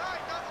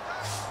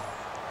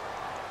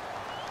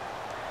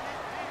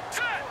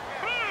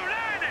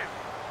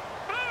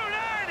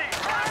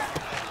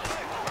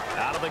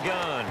 Out of the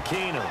gun,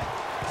 Keenum.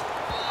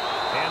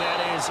 And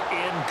that is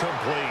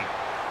incomplete.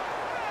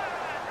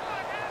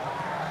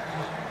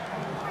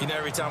 You know,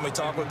 every time we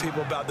talk with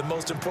people about the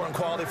most important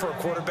quality for a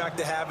quarterback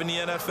to have in the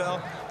NFL,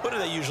 what do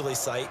they usually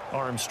cite?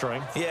 Arm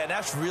strength. Yeah, and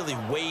that's really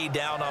way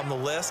down on the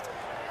list.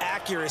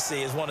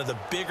 Accuracy is one of the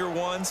bigger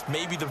ones,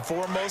 maybe the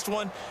foremost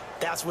one.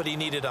 That's what he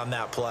needed on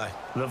that play.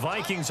 The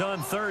Vikings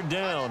on third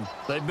down.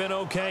 They've been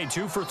okay,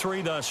 2 for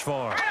 3 thus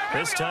far.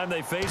 This time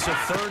they face a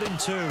 3rd and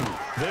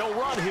 2. They'll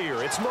run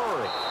here. It's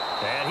Murray.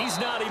 And he's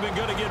not even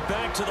going to get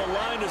back to the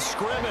line of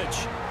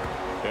scrimmage.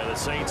 And the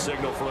Saints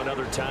signal for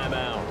another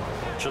timeout.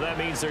 So that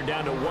means they're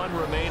down to 1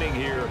 remaining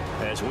here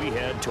as we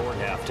head toward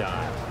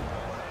halftime.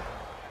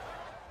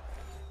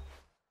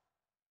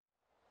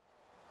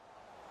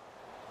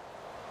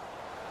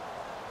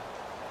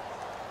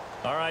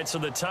 All right, so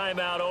the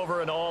timeout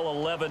over and all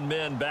 11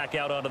 men back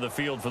out onto the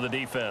field for the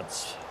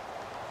defense.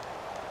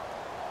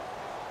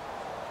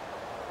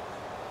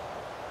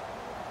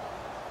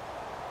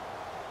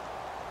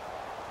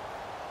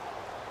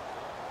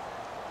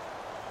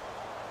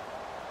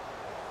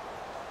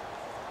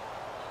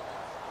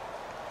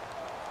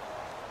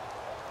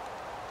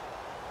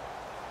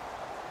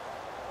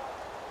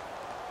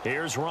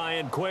 Here's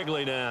Ryan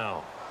Quigley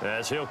now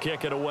as he'll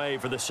kick it away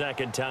for the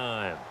second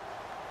time.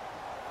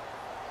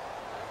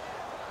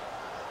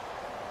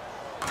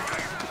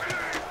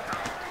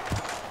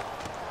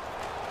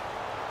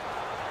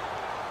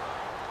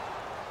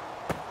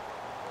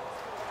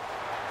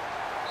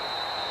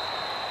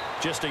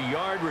 Just a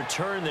yard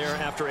return there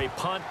after a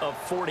punt of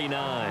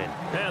 49.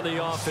 And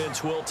the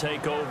offense will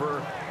take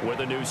over with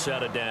a new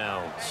set of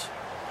downs.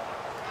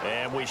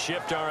 And we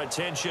shift our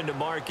attention to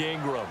Mark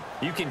Ingram.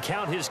 You can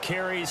count his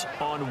carries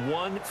on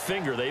one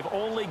finger. They've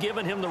only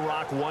given him the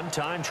rock one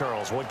time,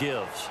 Charles. What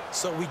gives?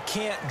 So we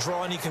can't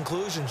draw any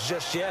conclusions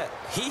just yet.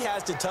 He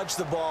has to touch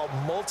the ball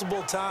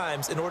multiple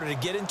times in order to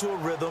get into a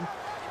rhythm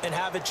and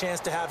have a chance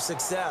to have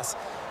success.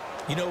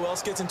 You know who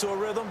else gets into a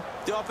rhythm?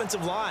 The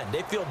offensive line.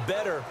 They feel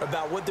better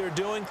about what they're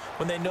doing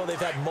when they know they've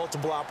had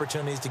multiple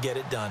opportunities to get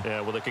it done.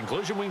 Yeah, well, the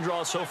conclusion we can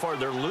draw so far,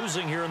 they're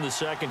losing here in the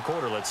second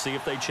quarter. Let's see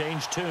if they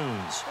change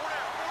tunes.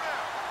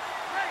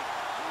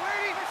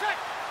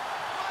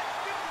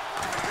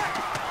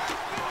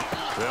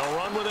 They'll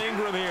run with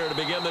Ingram here to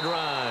begin the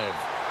drive.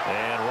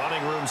 And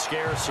running room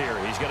scarce here.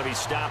 He's going to be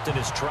stopped in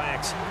his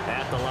tracks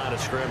at the line of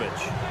scrimmage.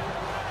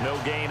 No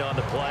gain on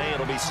the play.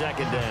 It'll be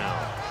second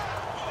down.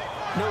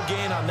 No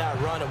gain on that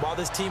run, and while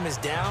this team is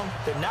down,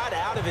 they're not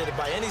out of it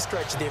by any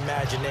stretch of the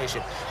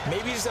imagination.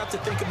 Maybe you just have to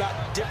think about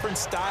a different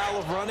style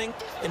of running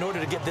in order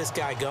to get this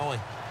guy going.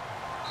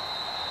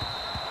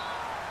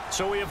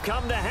 So we have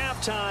come to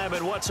halftime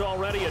in what's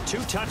already a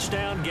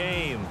 2-touchdown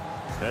game.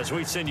 As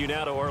we send you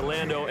now to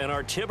Orlando and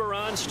our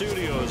Tiburon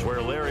studios,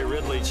 where Larry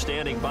Ridley's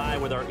standing by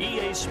with our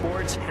EA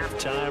Sports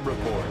halftime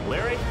report.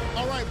 Larry?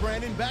 All right,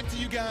 Brandon, back to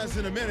you guys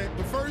in a minute.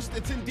 But first,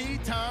 it's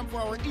indeed time for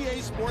our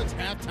EA Sports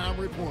halftime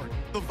report.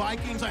 The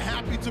Vikings are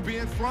happy to be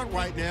in front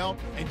right now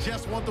and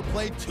just want to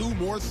play 2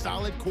 more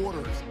solid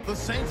quarters. The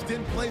Saints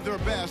didn't play their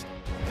best,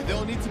 and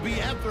they'll need to be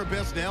at their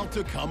best now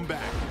to come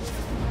back.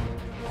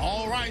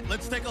 All right,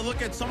 let's take a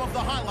look at some of the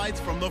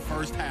highlights from the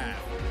first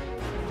half.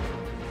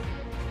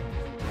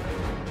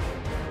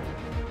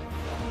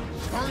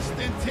 First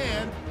and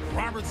 10.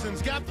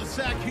 Robertson's got the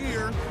sack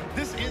here.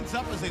 This ends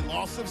up as a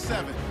loss of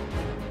 7.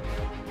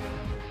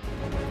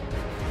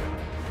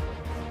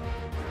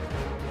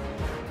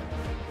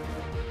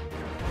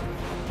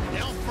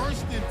 Now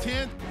first and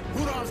 10.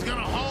 Rudolph's going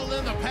to haul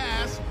in the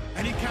pass,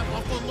 and he capped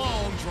off the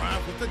long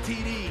drive with the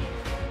TD.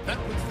 That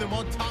puts them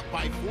on top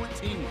by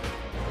 14.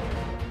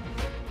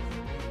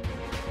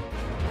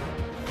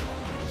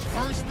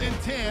 First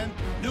and 10.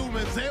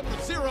 Newman's able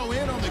to zero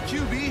in on the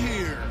QB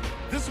here.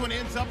 This one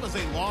ends up as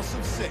a loss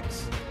of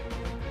 6.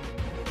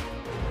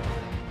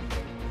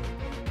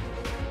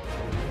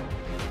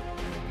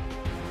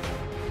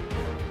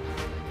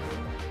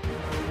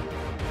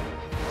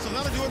 So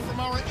that'll do it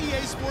from our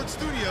EA Sports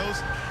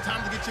Studios.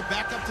 Time to get you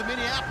back up to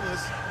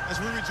Minneapolis as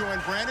we rejoin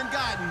Brandon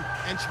Guyton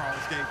and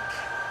Charles Davis.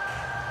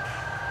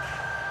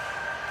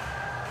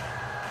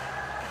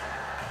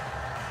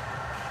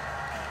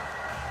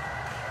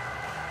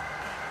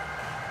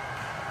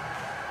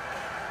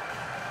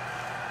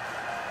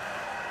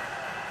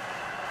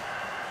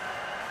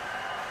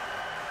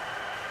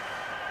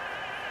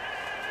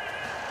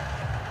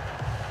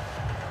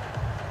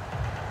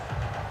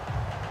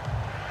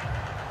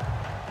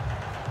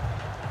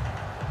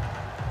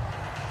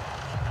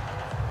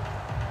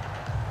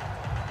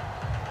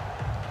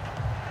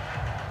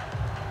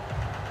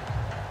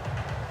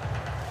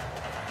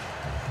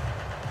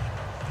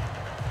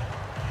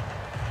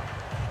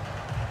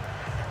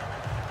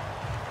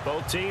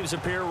 Both teams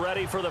appear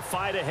ready for the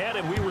fight ahead,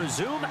 and we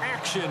resume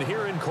action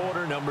here in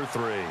quarter number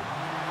 3.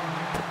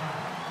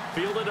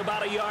 Fielded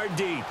about a yard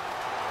deep.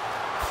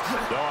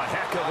 Oh, a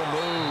heck of a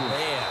move.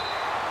 Man.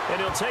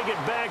 And he'll take it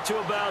back to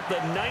about the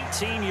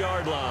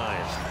 19-yard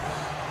line.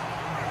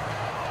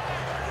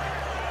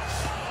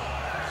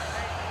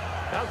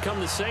 Out come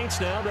the Saints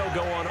now. They'll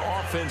go on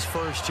offense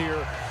first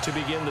here to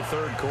begin the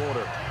third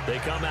quarter. They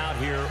come out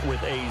here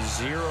with a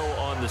 0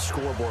 on the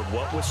scoreboard.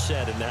 What was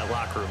said in that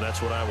locker room?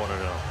 That's what I want to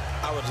know.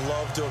 I would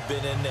love to have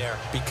been in there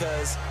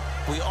because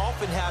we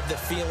often have the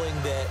feeling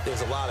that there's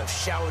a lot of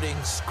shouting,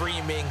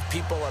 screaming,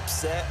 people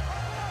upset.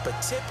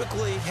 But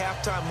typically,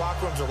 halftime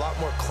locker rooms are a lot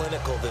more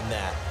clinical than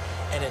that.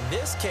 And in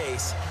this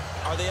case,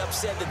 are they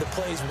upset that the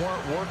plays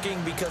weren't working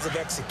because of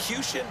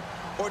execution?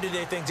 Or did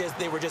they think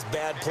they were just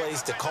bad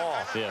plays to call?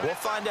 Yeah. We'll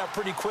find out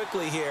pretty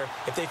quickly here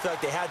if they feel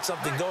like they had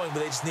something going,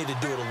 but they just need to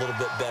do it a little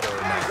bit better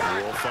or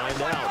not. We'll find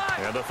out.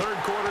 And the third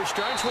quarter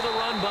starts with a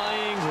run by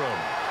Ingram.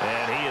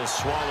 And he is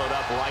swallowed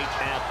up right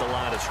at the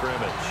line of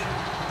scrimmage.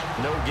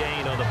 No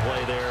gain on the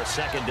play there.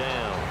 Second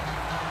down.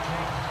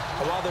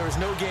 While there is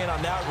no gain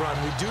on that run,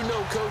 we do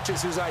know coaches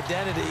whose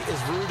identity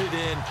is rooted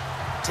in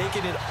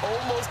taking it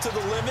almost to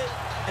the limit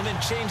and then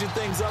changing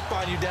things up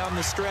on you down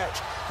the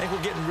stretch. I think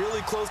we're getting really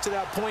close to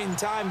that point in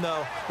time,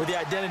 though, where the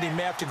identity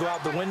may have to go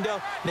out the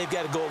window, and they've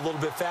got to go a little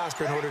bit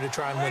faster in order to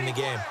try and win the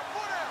game.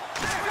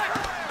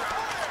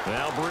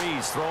 Now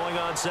Breeze throwing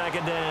on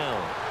second down.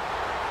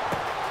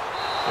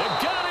 They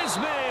got his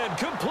man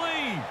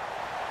complete.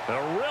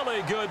 A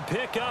really good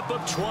pickup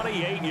of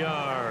 28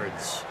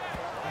 yards.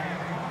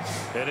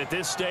 And at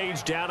this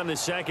stage, down in the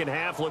second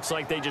half, looks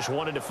like they just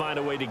wanted to find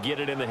a way to get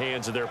it in the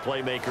hands of their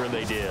playmaker, and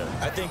they did.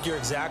 I think you're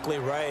exactly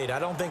right. I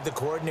don't think the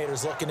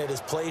coordinator's looking at his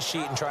play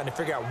sheet and trying to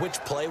figure out which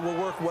play will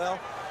work well.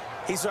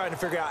 He's trying to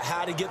figure out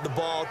how to get the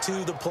ball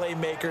to the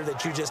playmaker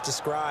that you just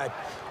described.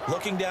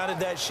 Looking down at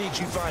that sheet,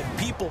 you find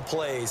people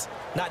plays,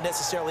 not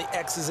necessarily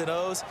X's and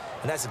O's,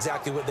 and that's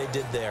exactly what they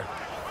did there.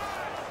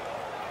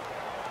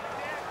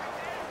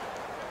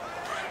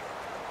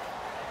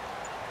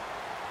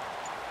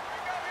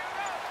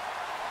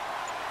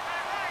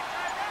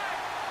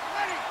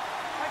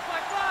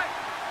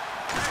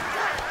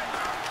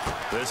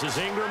 This is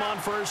Ingram on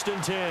first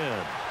and 10.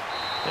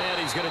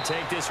 And he's going to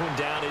take this one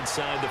down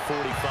inside the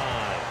 45.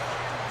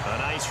 A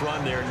nice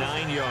run there,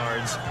 9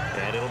 yards,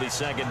 and it'll be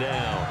second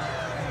down.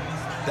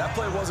 That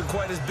play wasn't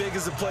quite as big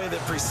as the play that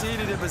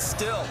preceded it, but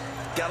still,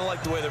 gotta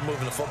like the way they're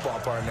moving the football,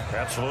 partner.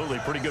 Absolutely.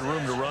 Pretty good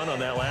room to run on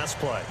that last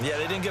play. Yeah,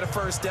 they didn't get a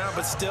first down,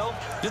 but still,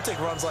 you'll take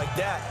runs like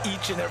that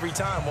each and every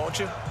time, won't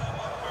you?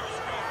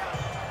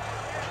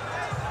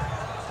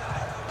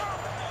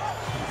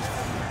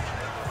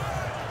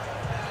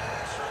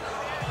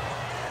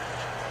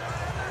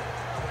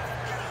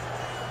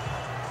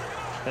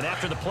 And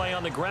after the play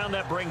on the ground,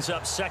 that brings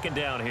up second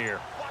down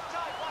here.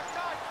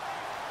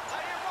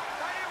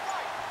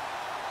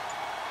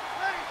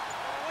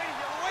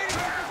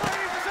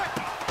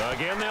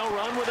 Again, they'll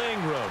run with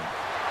Ingram.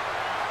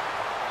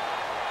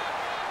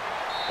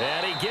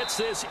 And he gets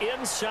this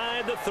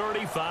inside the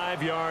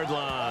 35-yard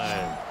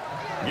line.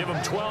 Give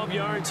him 12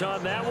 yards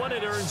on that one.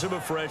 It earns him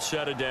a fresh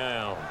set of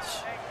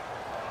downs.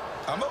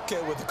 I'm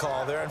okay with the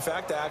call there. In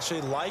fact, I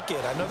actually like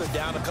it. I know they're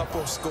down a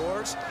couple of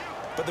scores,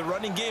 but the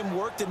running game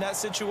worked in that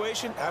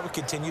situation. I would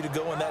continue to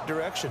go in that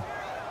direction.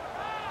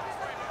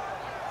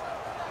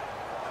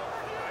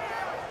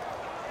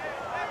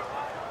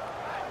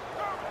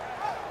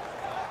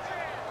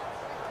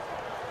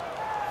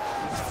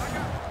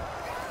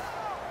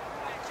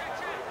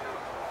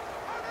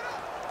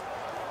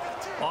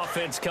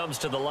 Offense comes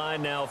to the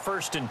line now,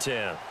 first and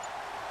 10.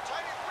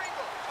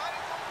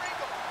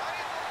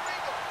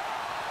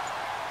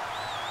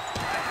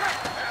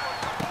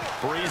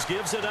 Breeze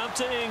gives it up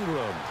to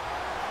Ingram.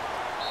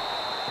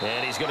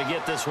 And he's going to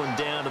get this one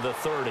down to the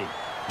 30.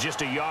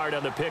 Just a yard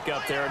on the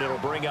pickup there, and it'll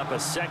bring up a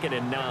 2nd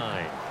and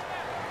 9.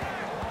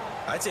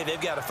 I'd say they've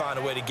got to find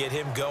a way to get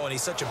him going.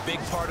 He's such a big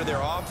part of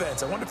their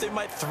offense. I wonder if they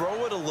might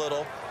throw it a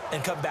little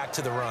and come back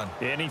to the run.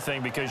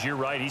 Anything, because you're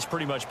right. He's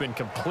pretty much been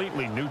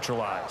completely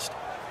neutralized.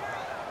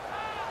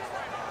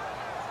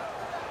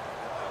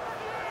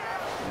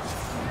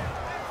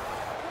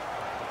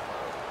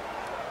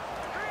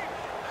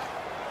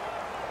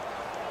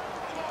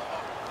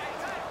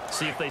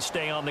 See if they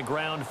stay on the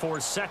ground for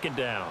 2nd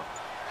down.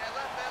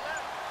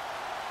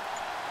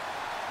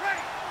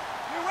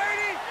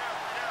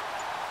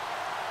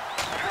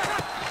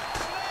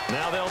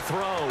 Now they'll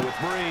throw with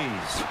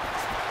Breeze.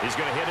 He's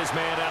going to hit his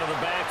man out of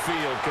the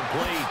backfield,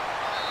 complete.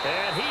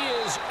 And he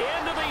is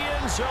into the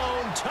end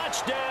zone.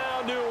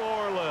 Touchdown, New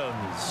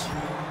Orleans.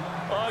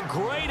 A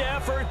great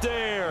effort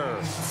there.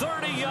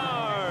 30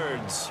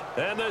 yards.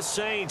 And the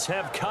Saints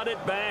have cut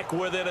it back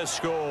within a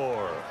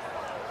score.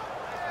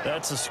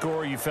 That's a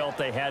score you felt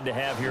they had to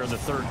have here in the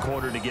 3rd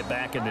quarter to get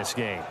back in this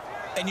game.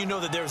 And you know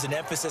that there's an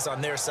emphasis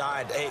on their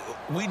side. Hey,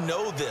 we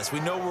know this. We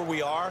know where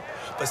we are.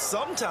 But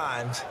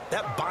sometimes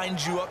that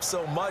binds you up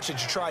so much that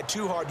you try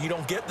too hard, you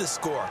don't get the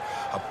score.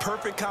 A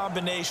perfect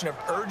combination of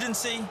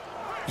urgency,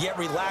 yet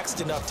relaxed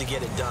enough to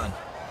get it done.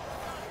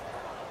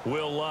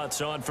 Will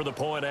Lutz on for the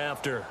point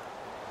after.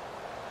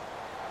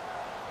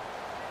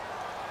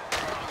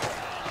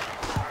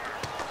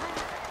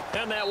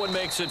 And that one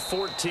makes it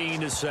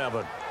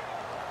 14-7.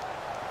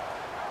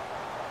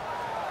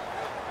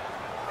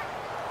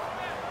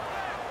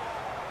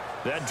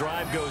 That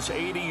drive goes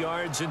 80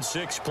 yards in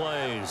 6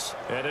 plays.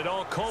 And it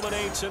all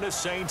culminates in a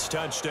Saints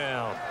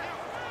touchdown.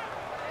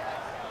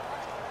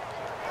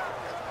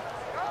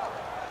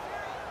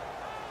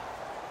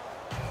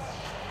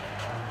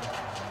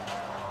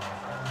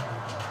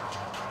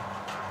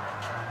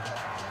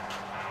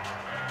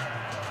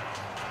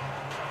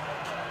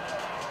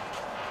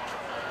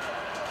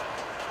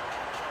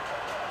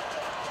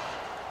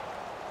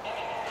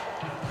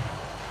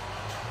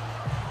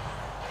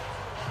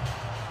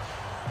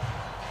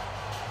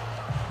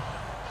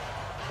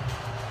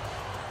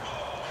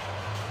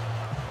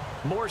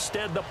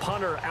 Morstead, the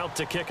punter, out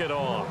to kick it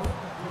off.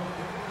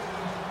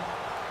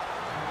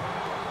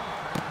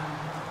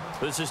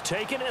 This is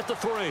taken at the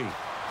 3.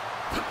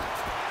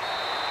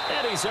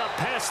 And he's up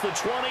past the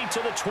 20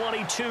 to the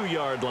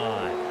 22-yard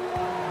line.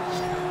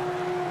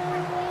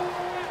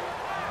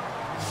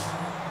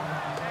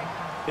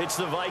 It's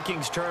the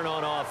Vikings' turn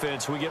on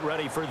offense. We get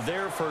ready for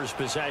their first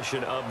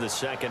possession of the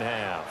 2nd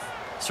half.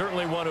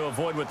 Certainly want to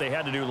avoid what they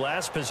had to do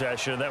last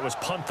possession, and that was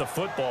punt the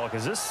football,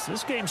 because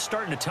this game's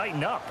starting to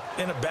tighten up.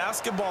 In a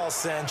basketball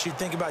sense, you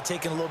think about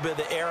taking a little bit of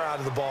the air out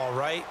of the ball,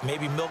 right?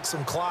 Maybe milk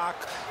some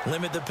clock,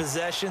 limit the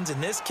possessions.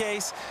 In this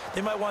case,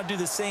 they might want to do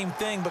the same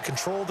thing, but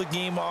control the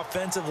game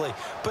offensively.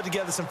 Put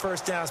together some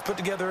first downs, put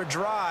together a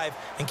drive,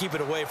 and keep it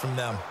away from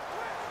them.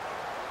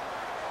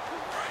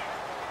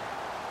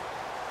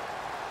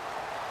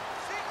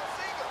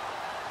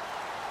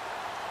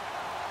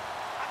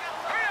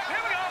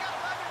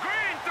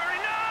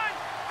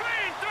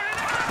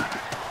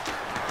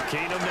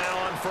 Keenum now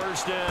on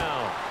first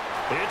down.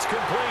 It's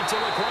complete to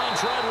Laquan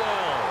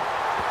Treadwell.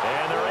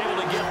 And they're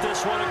able to get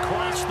this one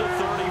across the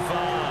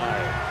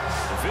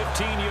 35.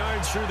 15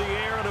 yards through the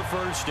air and a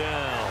first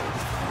down.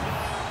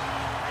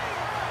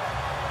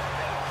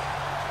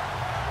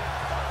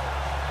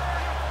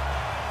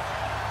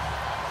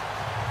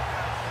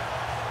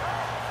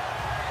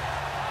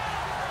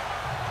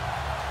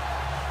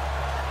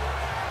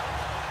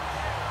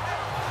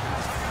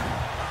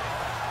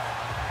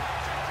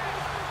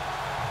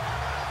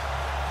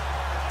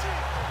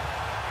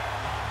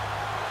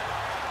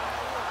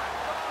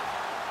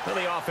 And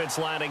the offense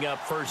lining up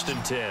 1st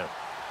and 10.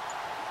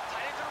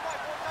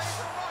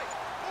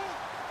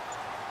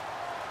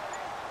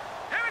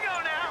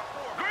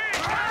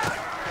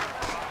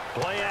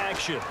 Play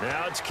action.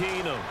 Now it's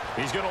Keenum.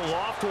 He's going to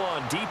loft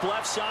one deep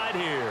left side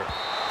here.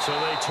 So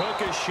they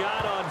took a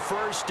shot on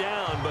first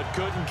down but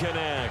couldn't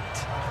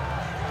connect.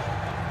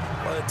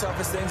 One of the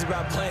toughest things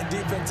about playing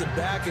defensive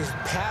back is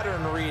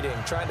pattern reading,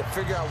 trying to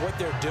figure out what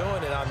they're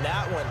doing. And on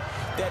that one,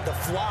 they had to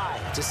fly,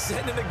 just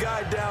sending a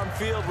guy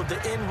downfield with the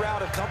in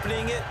route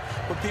accompanying it,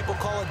 what people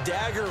call a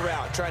dagger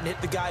route, trying to hit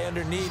the guy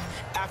underneath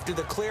after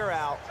the clear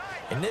out.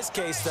 In this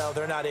case, though,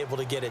 they're not able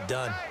to get it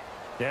done.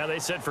 Yeah, they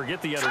said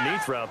forget the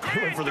underneath route.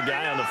 They went for the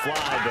guy on the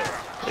fly, but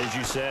as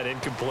you said,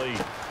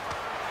 incomplete.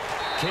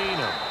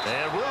 Keenum,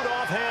 and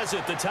Rudolph has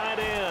it, the tight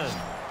end.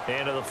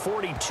 And to the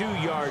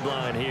 42-yard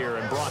line here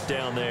and brought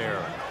down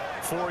there.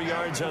 4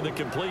 yards on the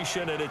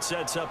completion, and it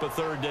sets up a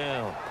 3rd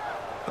down.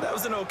 Well, that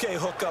was an okay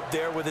hook up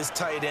there with his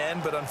tight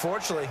end, but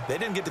unfortunately, they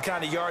didn't get the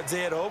kind of yards they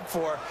had hoped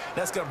for.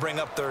 That's going to bring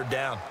up 3rd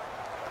down.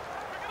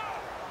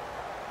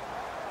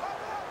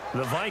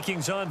 The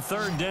Vikings on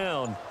 3rd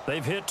down.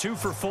 They've hit 2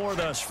 for 4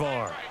 thus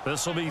far.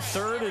 This will be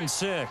 3rd and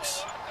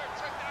 6.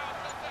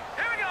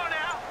 Here we go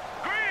now.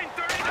 Green,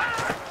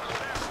 39.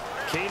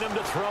 Keenum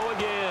to throw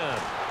again.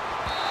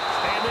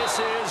 And this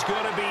is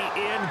going to be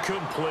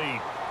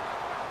incomplete.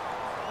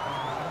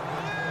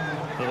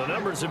 Well, the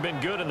numbers have been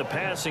good in the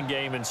passing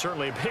game, and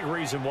certainly a big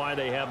reason why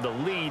they have the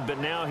lead. But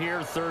now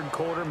here, third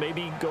quarter,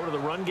 maybe go to the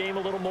run game a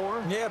little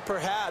more? Yeah,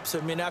 perhaps.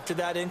 I mean, after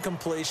that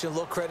incompletion, a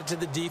little credit to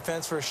the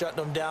defense for shutting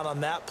them down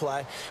on that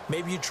play.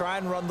 Maybe you try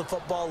and run the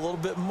football a little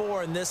bit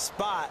more in this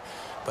spot,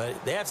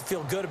 but they have to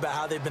feel good about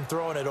how they've been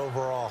throwing it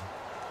overall.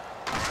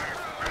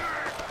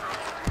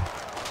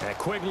 And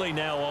Quigley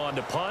now on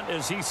to punt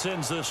as he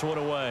sends this one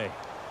away.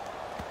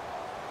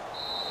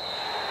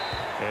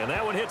 And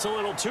that one hits a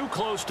little too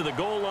close to the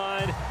goal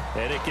line,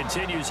 and it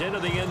continues into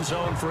the end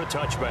zone for a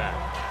touchback.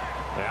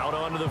 Out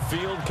onto the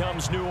field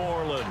comes New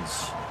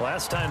Orleans.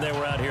 Last time they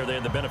were out here, they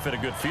had the benefit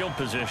of good field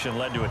position,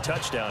 led to a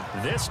touchdown.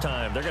 This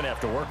time, they're going to have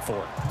to work for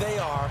it. They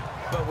are,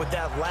 but with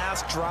that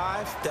last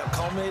drive that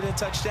culminated in a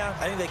touchdown,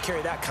 I think they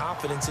carry that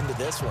confidence into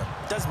this one.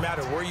 It doesn't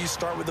matter where you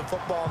start with the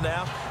football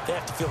now. They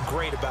have to feel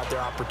great about their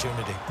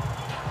opportunity.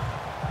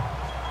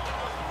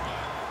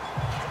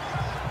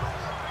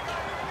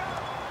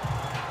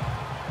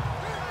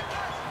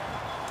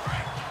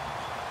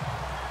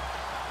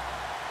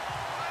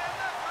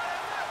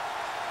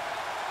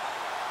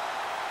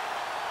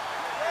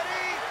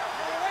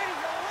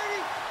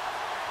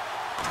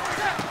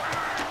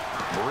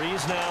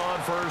 Now on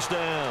first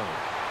down.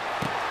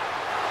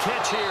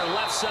 Catch here,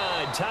 left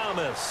side,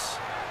 Thomas.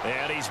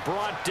 And he's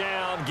brought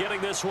down, getting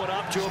this one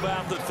up to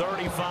about the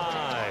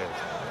 35.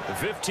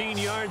 15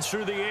 yards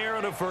through the air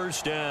and a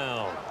first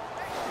down.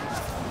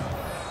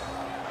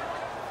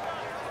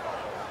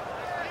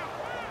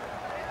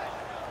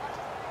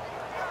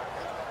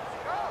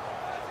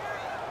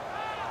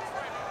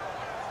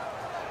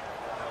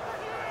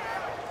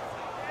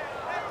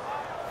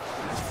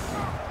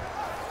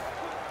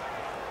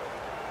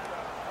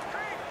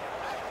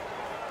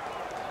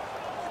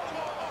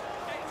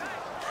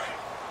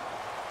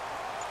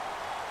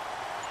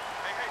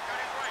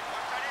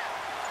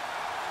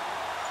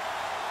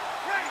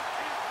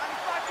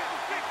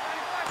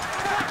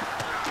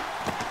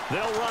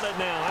 They'll run it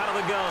now out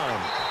of the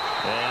gun.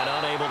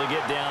 And unable to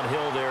get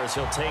downhill there as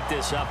he'll take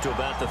this up to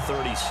about the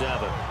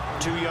 37.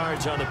 2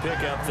 yards on the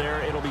pickup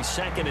there. It'll be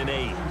 2nd and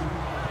 8.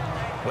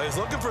 Well, he's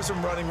looking for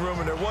some running room,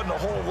 and there wasn't a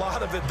whole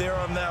lot of it there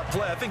on that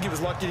play. I think he was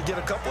lucky to get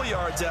a couple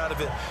yards out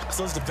of it because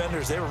those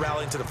defenders, they were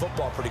rallying to the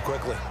football pretty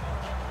quickly.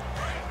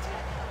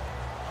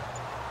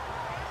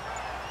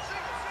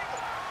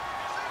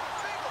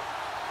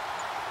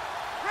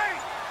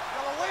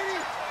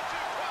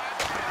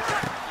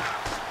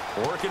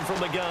 Working from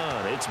the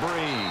gun, it's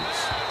Breeze.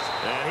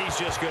 And he's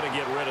just going to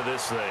get rid of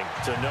this thing.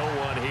 To no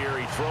one here,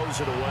 he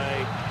throws it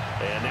away,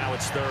 and now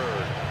it's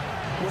 3rd.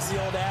 What's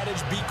the old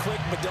adage, be quick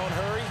but don't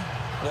hurry?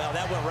 Well,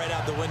 that went right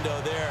out the window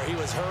there. He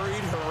was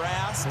hurried,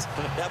 harassed.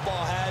 That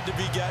ball had to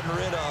be gotten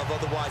rid of,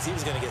 otherwise he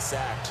was going to get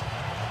sacked.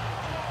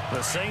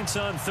 The Saints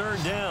on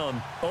 3rd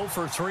down, 0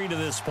 for 3 to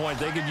this point.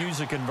 They could use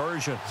a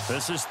conversion.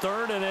 This is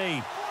 3rd and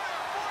 8.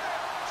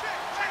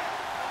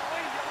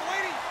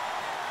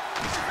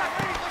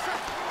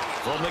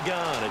 From the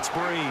gun, it's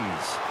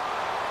Breeze.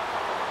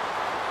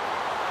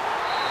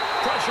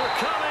 Pressure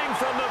coming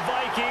from the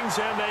Vikings,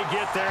 and they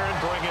get there and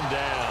bring him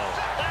down.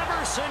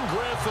 Everson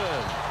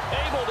Griffin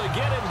able to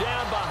get him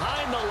down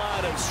behind the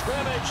line of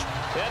scrimmage,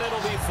 and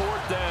it'll be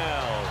 4th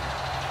down.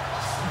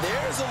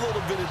 There's a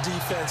little bit of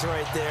defense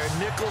right there.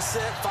 Nickel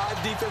set,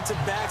 5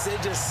 defensive backs. They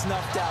just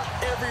snuffed out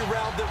every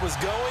route that was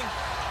going.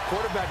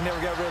 Quarterback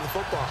never got rid of the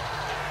football.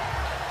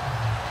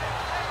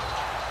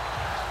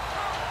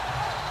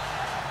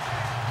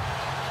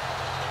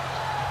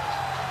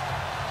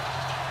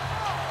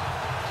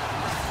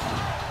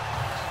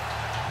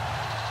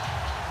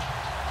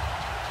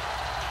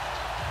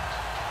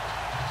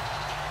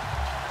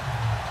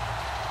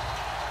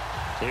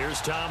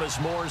 Here's Thomas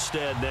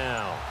Morstead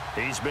now.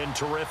 He's been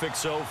terrific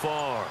so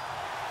far.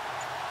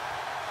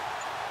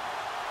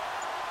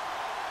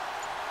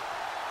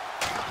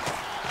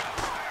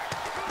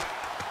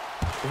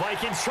 The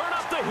Vikings turn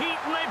up the heat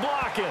and they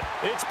block it.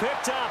 It's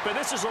picked up, and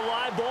this is a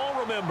live ball,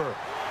 remember.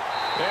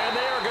 And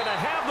they are going to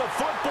have the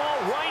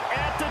football right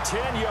at the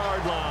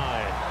 10-yard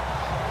line.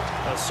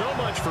 So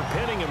much for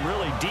pinning him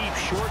really deep.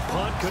 Short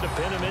punt could have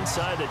pinned him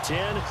inside the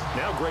 10.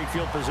 Now great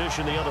field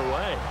position the other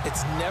way.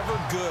 It's never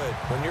good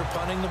when you're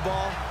punting the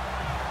ball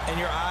and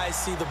your eyes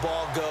see the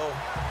ball go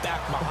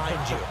back behind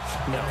you.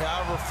 No. And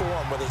however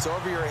form, whether it's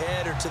over your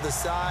head or to the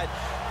side,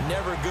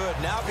 never good.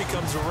 Now it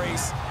becomes a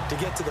race to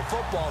get to the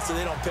football so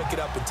they don't pick it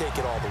up and take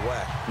it all the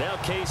way. Now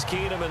Case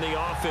Keenum and the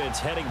offense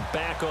heading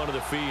back onto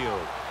the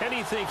field. How do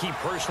you think he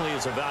personally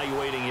is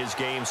evaluating his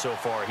game so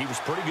far? He was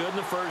pretty good in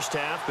the first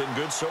half, been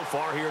good so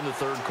far here in the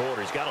 3rd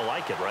quarter. He's got to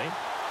like it, right?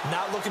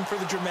 Not looking for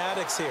the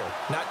dramatics here.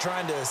 Not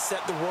trying to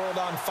set the world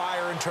on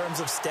fire in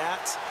terms of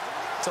stats.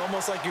 It's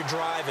almost like you're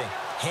driving.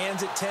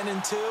 Hands at 10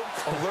 and 2,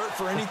 alert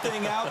for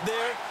anything out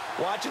there,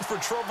 watching for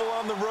trouble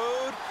on the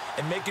road,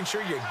 and making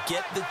sure you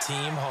get the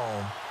team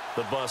home.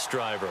 The bus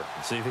driver.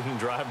 Let's see if he can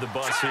drive the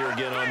bus here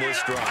again on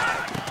this drive.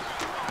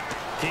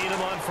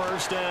 Keenum on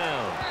first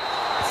down.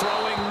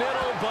 Throwing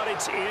middle, but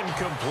it's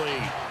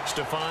incomplete.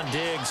 Stephon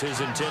Diggs, his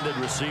intended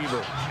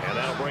receiver. And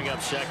that'll bring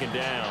up second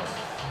down.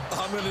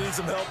 I'm going to need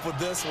some help with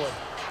this one.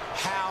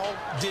 How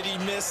did he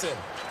miss him?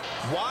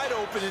 Wide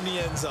open in the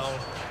end zone.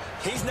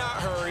 He's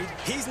not hurried.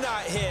 He's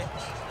not hit.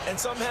 And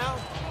somehow,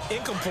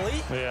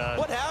 incomplete? Yeah.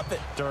 What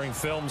happened? During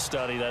film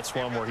study, that's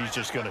one where he's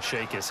just going to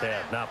shake his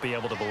head, not be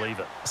able to believe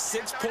it.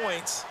 6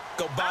 points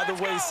go by the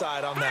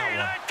wayside on that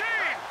one.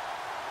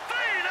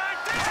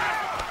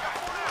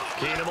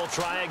 Keenum will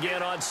try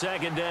again on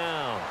second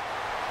down.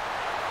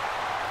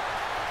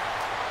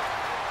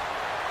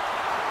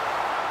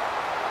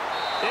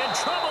 In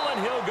trouble, and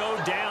he'll go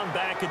down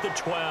back at the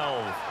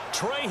 12.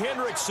 Trey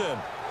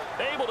Hendrickson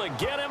able to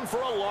get him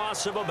for a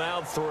loss of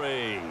about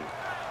 3.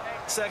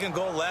 Second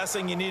goal, last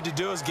thing you need to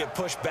do is get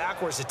pushed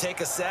backwards to take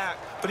a sack.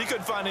 But he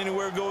couldn't find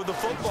anywhere to go with the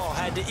football.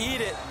 Had to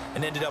eat it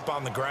and ended up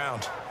on the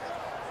ground.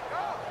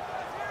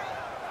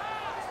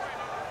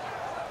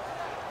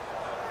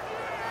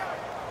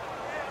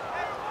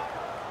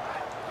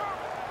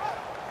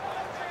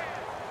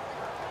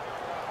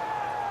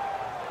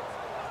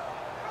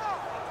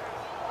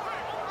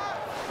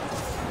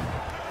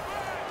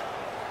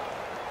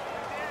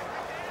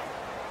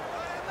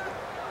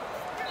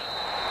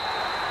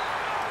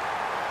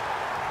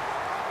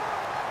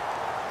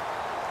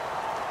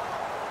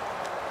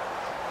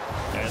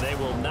 They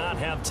will not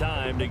have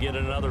time to get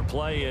another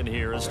play in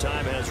here as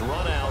time has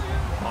run out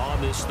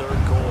on this third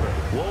quarter.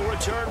 We'll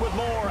return with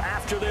more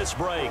after this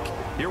break.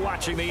 You're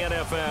watching the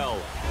NFL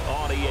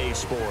on EA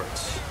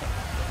Sports.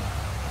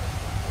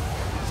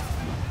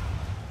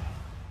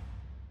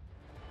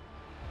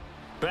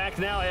 Back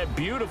now at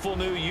beautiful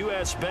new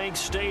U.S. Bank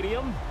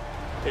Stadium.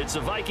 It's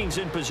the Vikings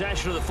in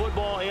possession of the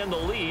football and the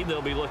lead.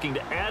 They'll be looking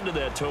to add to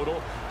that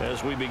total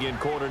as we begin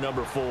quarter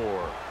number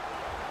 4.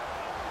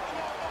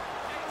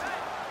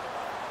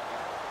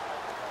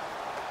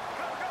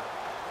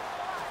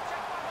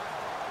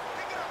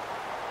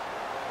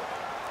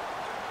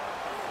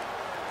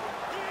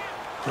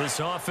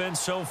 This offense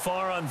so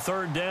far on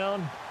third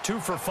down, 2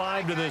 for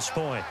 5 to this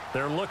point.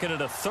 They're looking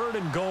at a 3rd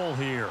and goal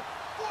here.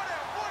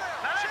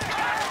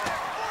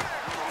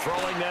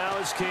 Throwing now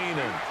is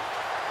Keenan.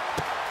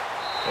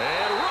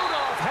 And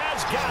Rudolph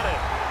has got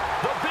it.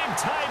 The big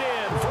tight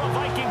end for a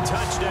Viking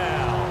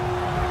touchdown.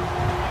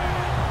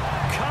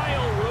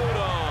 Kyle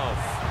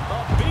Rudolph,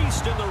 a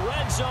beast in the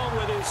red zone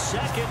with his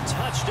 2nd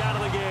touchdown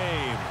of the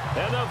game.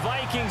 And the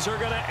Vikings are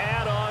going to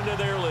add on to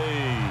their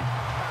lead.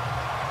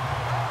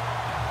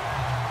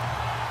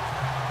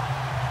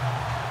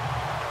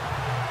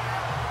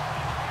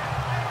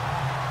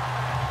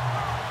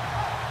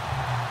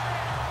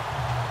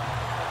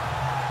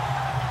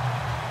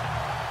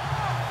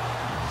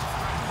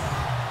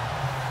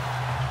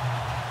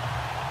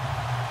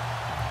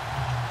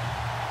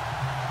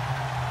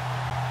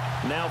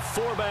 Now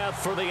Forbath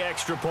for the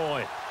extra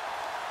point.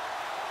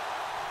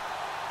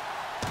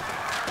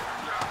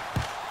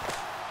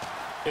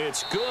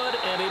 It's good,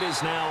 and it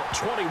is now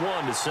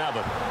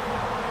 21-7.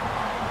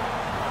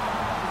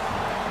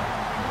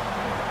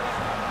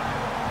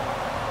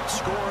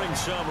 Scoring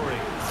summary,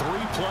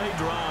 3-play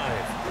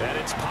drive, and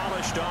it's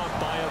polished off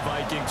by a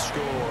Viking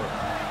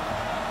score.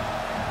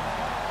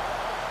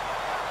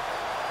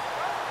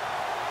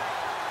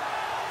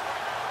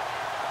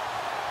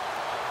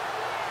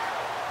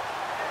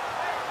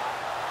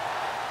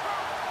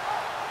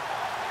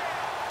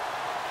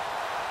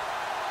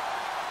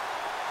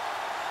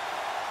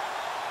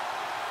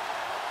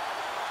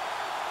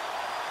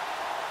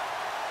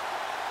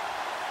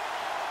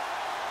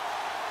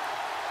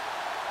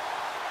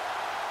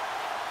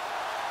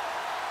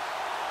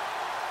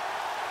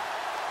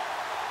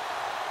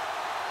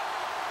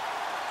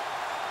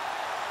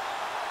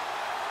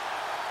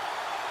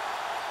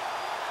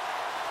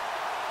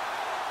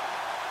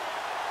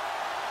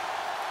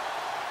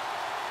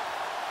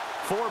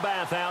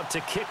 Forbath out to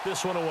kick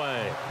this one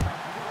away.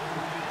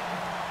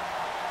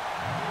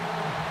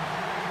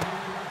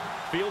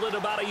 Fielded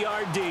about a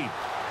yard deep.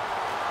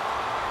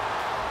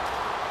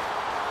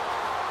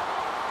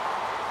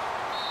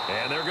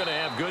 And they're going to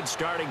have good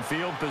starting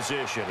field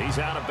position. He's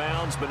out of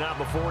bounds, but not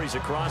before he's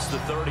across the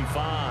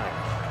 35.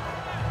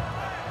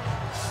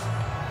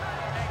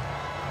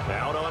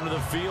 Out onto the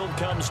field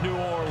comes New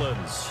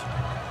Orleans.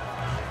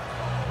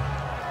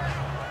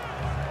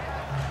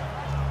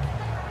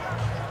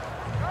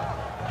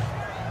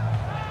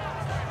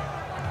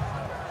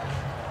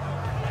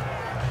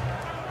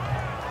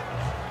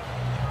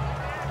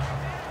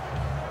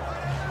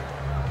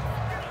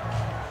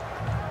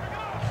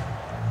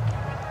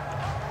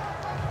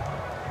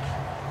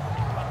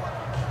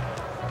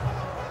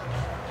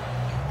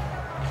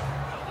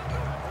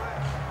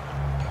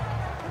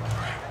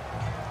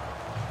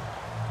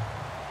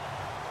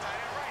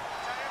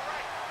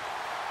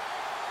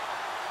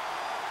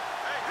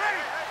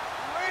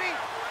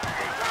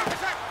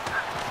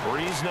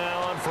 Breeze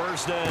now on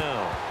first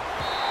down.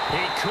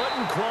 He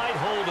couldn't quite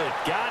hold it.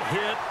 Got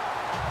hit.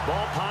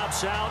 Ball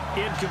pops out.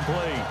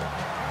 Incomplete.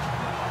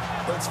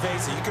 Let's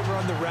face it, you can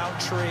run the route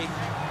tree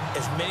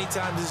as many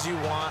times as you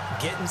want,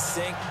 get in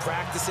sync,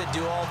 practice it,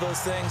 do all those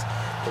things.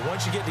 But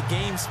once you get to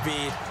game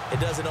speed, it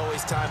doesn't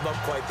always time up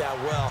quite that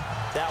well.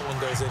 That one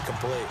goes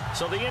incomplete.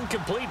 So the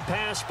incomplete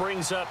pass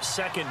brings up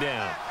second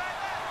down.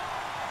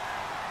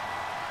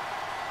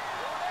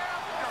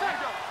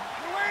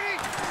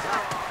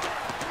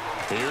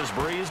 Here's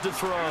Breeze to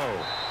throw.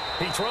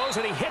 He throws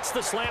and he hits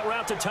the slant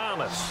route to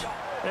Thomas.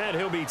 And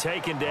he'll be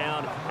taken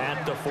down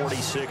at the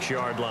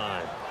 46-yard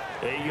line.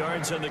 8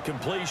 yards on the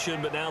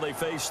completion, but now they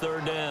face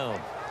third down.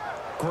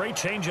 Great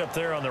change up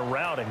there on the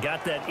route and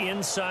got that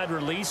inside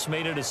release,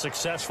 made it a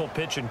successful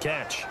pitch and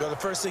catch. Well, the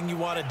first thing you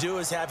want to do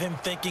is have him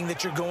thinking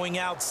that you're going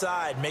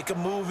outside, make a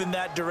move in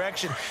that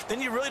direction.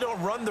 Then you really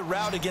don't run the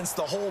route against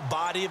the whole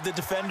body of the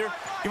defender.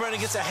 You run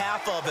against a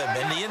half of him,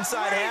 and the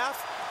inside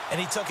half, and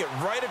he took it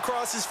right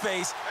across his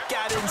face,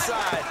 got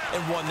inside,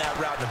 and won that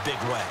route in a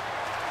big way.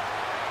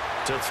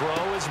 To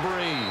throw is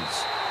Breeze,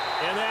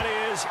 and that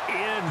is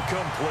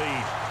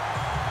incomplete.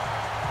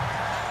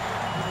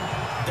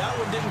 That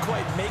one didn't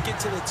quite make it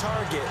to the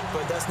target,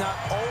 but that's not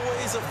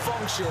always a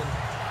function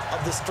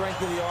of the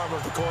strength of the arm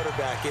of the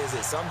quarterback, is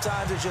it?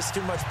 Sometimes there's just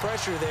too much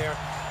pressure there.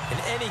 In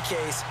any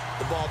case,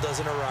 the ball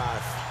doesn't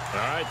arrive.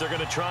 All right, they're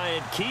going to try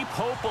and keep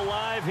hope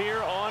alive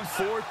here on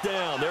fourth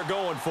down. They're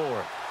going for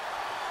it.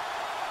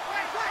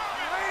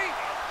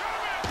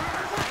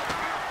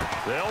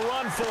 They'll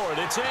run for it.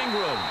 It's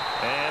Ingram.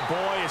 And,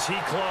 boy, is he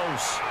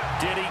close.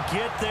 Did he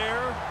get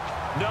there?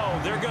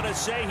 No, they're going to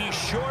say he's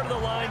short of the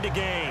line to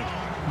gain.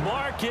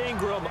 Mark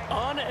Ingram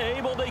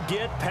unable to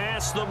get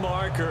past the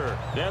marker.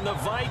 And the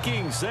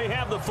Vikings, they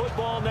have the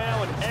football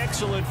now in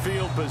excellent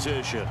field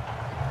position.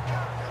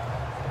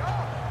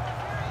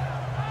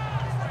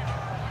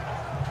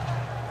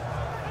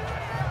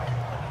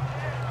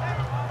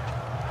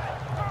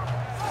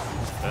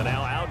 And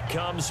now out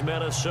comes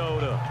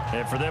Minnesota.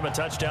 And for them, a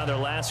touchdown their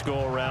last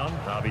go-around.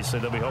 Obviously,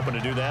 they'll be hoping to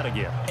do that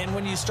again. And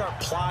when you start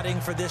plotting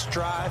for this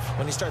drive,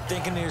 when you start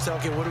thinking to yourself,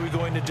 okay, what are we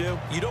going to do?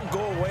 You don't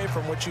go away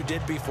from what you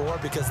did before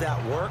because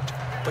that worked,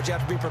 but you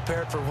have to be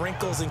prepared for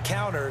wrinkles and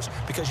counters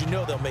because you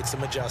know they'll make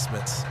some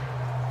adjustments.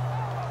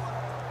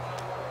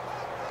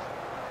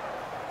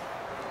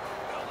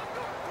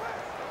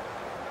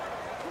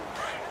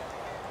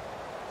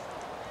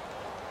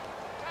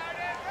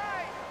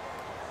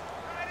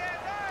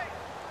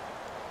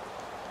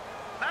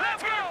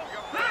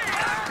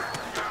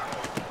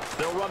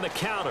 The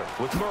counter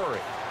with Murray.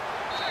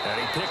 And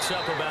he picks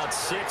up about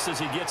 6 as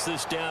he gets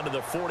this down to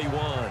the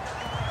 41.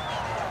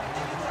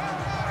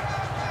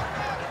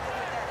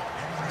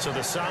 So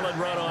the solid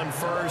run on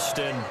first,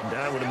 and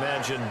I would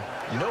imagine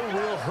no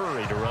real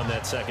hurry to run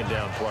that second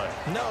down play.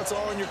 No, it's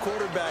all in your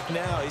quarterback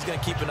now. He's going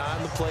to keep an eye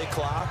on the play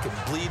clock and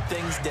bleed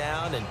things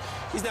down, and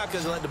he's not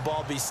going to let the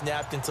ball be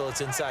snapped until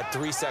it's inside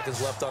 3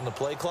 seconds left on the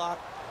play clock.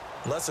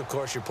 Unless, of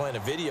course, you're playing a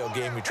video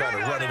game, you're trying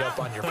to run it up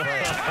on your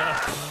friend.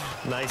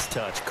 Nice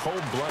touch.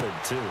 Cold-blooded,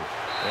 too.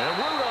 And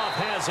Rudolph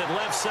has it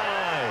left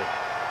side.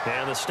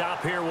 And the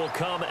stop here will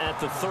come at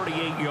the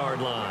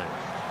 38-yard line.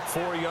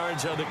 4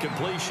 yards on the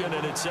completion,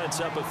 and it sets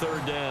up a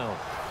third down.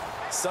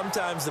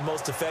 Sometimes the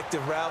most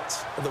effective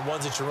routes are the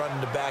ones that you run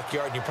in the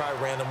backyard, and you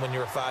probably ran them when you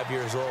were 5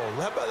 years old.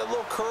 How about that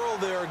little curl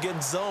there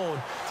against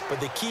zone? But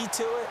the key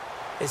to it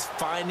is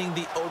finding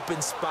the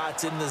open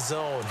spots in the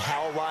zone.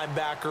 How a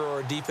linebacker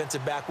or a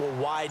defensive back will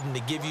widen to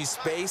give you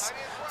space.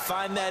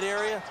 Find that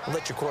area and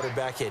let your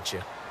quarterback hit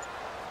you.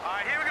 All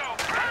right, here we go.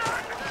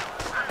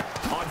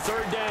 On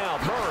third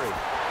down, Murray.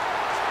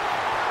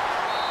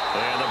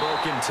 And the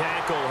broken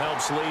tackle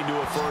helps lead to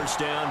a first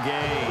down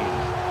gain.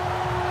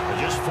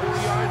 Just 4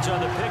 yards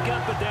on the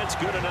pickup, but that's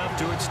good enough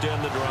to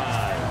extend the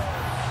drive.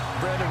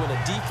 Brandon, when a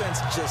defense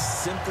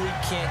just simply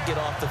can't get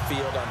off the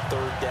field on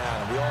third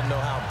down, and we all know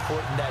how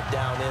important that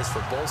down is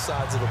for both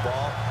sides of the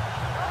ball,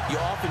 you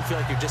often feel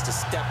like you're just a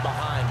step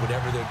behind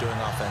whatever they're doing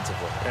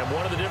offensively. And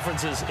one of the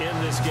differences in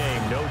this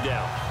game, no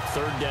doubt,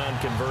 third down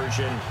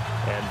conversion,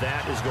 and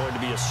that is going to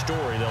be a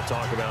story they'll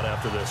talk about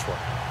after this one.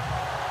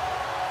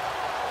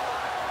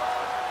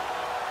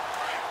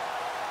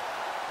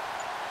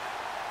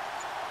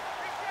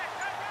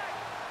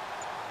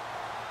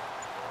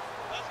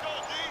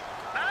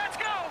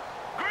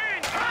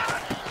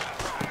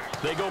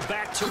 They go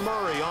back to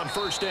Murray on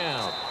first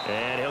down.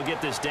 And he'll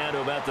get this down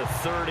to about the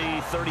 30,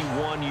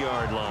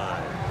 31-yard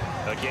line.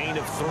 A gain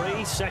of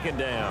 3, second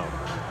down.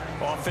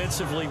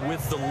 Offensively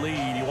with the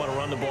lead, you want to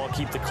run the ball,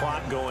 keep the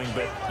clock going,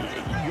 but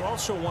you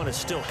also want to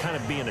still kind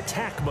of be in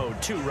attack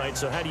mode too, right?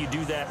 So how do you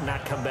do that and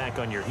not come back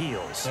on your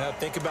heels? Yeah,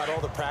 think about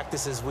all the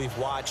practices we've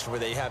watched where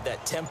they have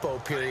that tempo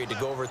period to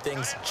go over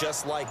things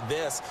just like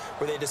this,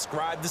 where they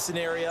describe the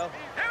scenario,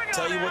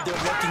 tell you what they're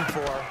looking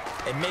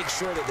for, and make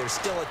sure that they're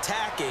still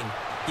attacking,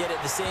 yet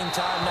at the same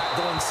time not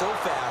going so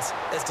fast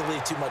as to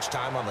leave too much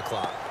time on the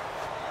clock.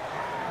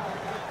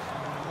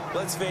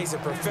 Let's face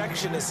it,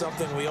 perfection is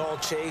something we all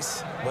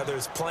chase, whether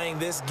it's playing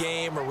this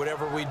game or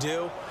whatever we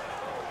do.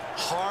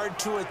 Hard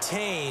to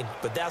attain,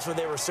 but that's what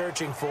they were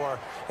searching for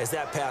as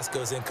that pass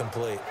goes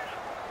incomplete.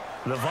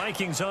 The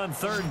Vikings on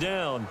third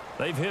down.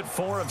 They've hit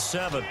 4 of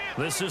 7.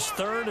 This is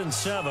 3rd and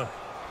 7.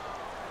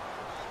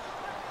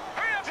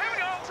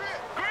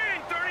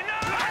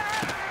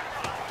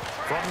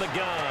 the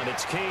gun,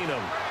 it's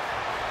Keenum.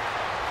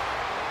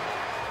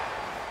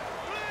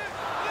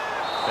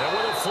 And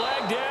with a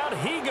flag down,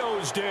 he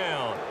goes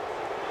down.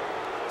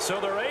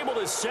 So they're able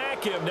to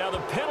sack him. Now the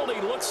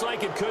penalty looks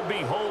like it could be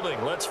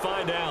holding. Let's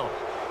find out.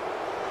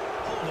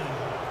 Holding,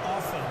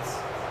 offense.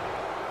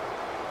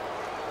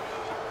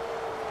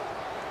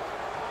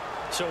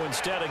 So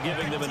instead of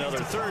giving them another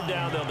third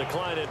down, they'll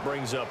decline it,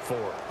 brings up 4.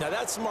 Now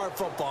that's smart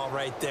football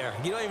right there.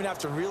 You don't even have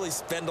to really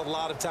spend a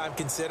lot of time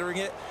considering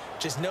it.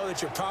 Just know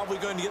that you're probably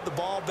going to get the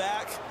ball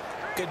back.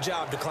 Good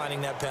job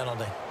declining that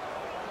penalty.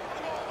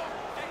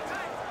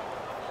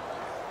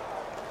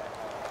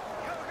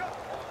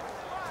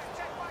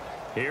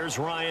 Here's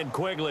Ryan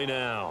Quigley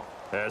now,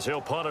 as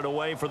he'll punt it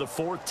away for the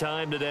 4th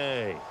time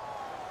today.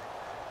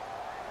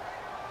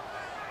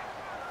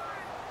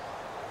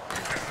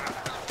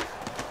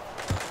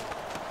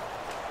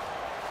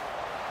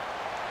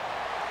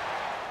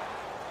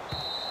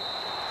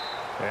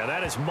 And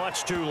that is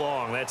much too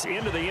long. That's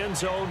into the end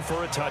zone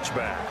for a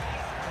touchback.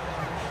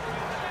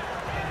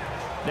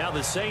 Now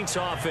the Saints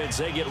offense,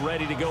 they get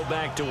ready to go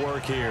back to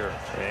work here.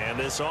 And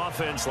this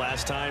offense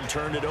last time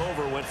turned it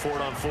over, went for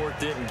it on 4th,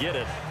 didn't get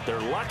it. They're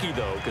lucky,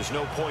 though, because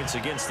no points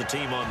against the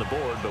team on the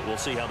board, but we'll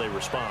see how they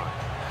respond.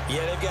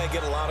 Yeah, they've got to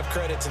get a lot of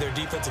credit to their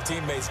defensive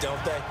teammates,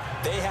 don't they?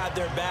 They had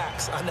their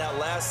backs on that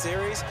last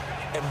series,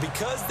 and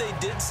because they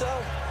did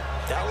so,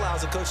 that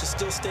allows the coach to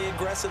still stay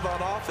aggressive on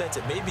offense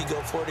and maybe go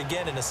for it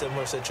again in a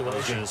similar situation. I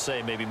was going to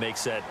say, maybe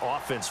makes that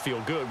offense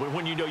feel good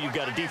when you know you've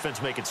got a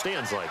defense making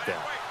stands like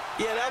that.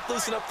 Yeah, that'll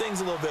loosen up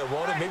things a little bit,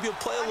 won't it? Maybe you'll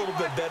play a little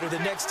bit better the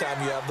next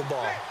time you have the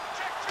ball.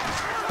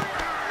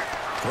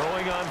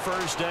 Throwing on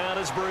first down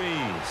is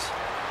Breeze.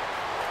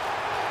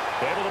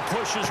 Able to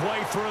push his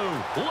way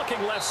through.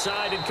 Looking left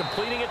side and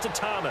completing it to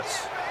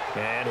Thomas.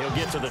 And he'll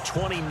get to the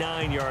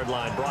 29-yard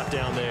line, brought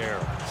down there.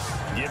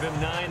 Give him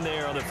 9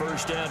 there on the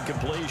first down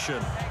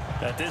completion.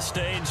 At this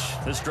stage,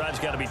 this drive's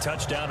got to be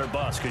touchdown or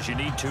bust because you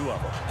need 2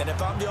 of them. And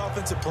if I'm the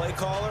offensive play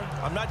caller,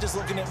 I'm not just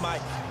looking at my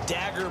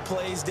dagger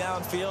plays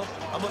downfield.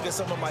 I'm looking at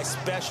some of my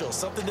specials,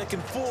 something that can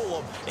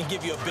fool them and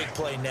give you a big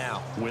play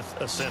now. With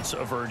a sense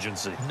of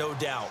urgency. No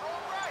doubt.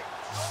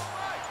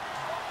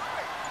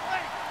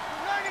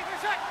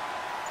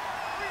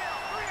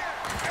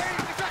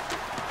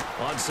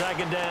 On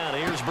second down,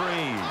 here's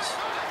Breeze.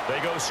 They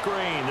go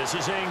screen. This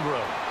is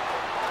Ingram.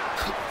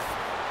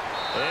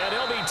 And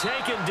he'll be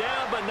taken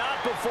down, but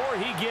not before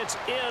he gets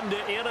into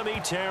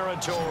enemy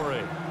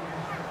territory.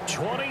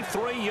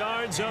 23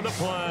 yards on the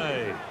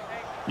play.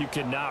 You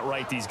cannot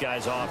write these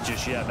guys off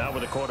just yet, not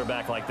with a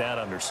quarterback like that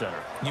under center.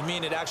 You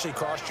mean it actually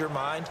crossed your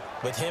mind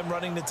with him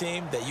running the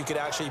team that you could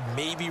actually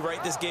maybe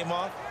write this game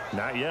off?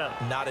 Not yet.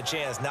 Not a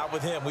chance. Not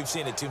with him. We've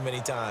seen it too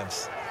many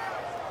times.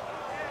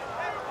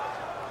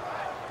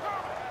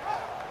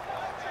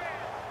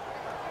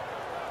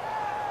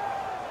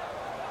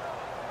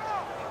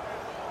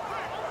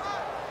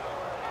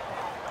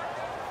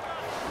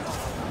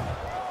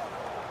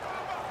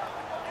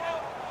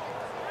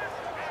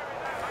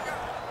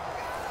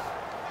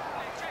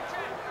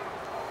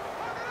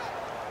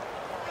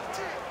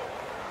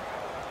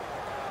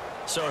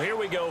 So here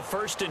we go,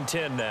 1st and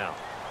 10 now.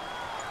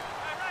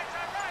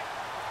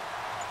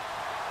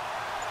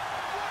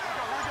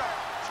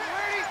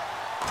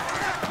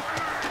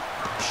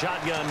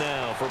 Shotgun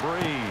now for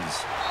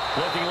Breeze.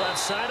 Looking left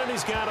side, and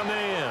he's got a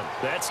man.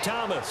 That's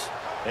Thomas.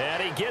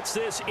 And he gets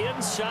this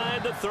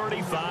inside the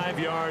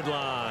 35-yard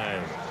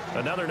line.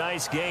 Another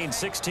nice gain,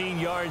 16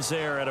 yards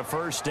there, and a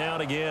first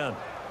down again.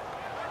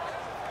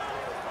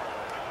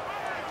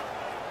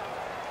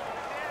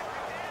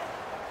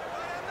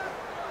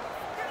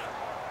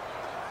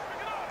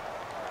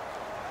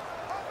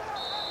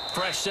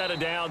 Fresh set of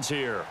downs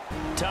here.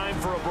 Time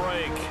for a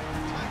break.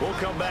 We'll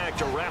come back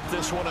to wrap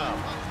this one up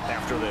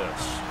after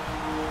this.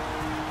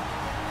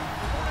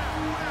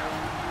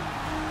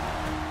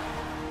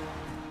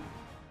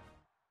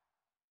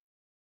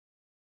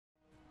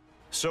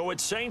 So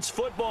it's Saints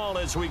football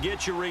as we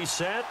get you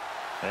reset.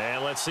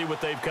 And let's see what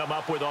they've come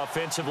up with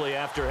offensively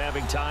after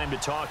having time to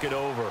talk it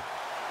over.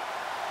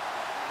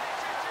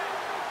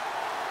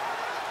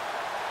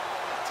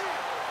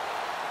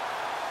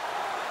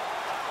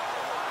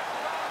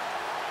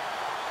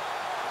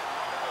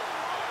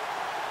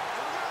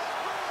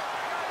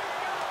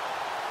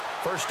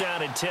 First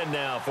down and 10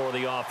 now for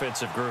the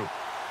offensive group.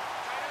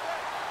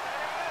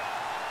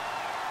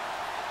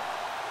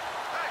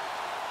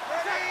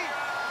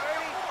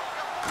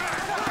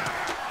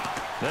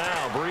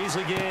 Now Breeze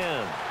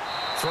again.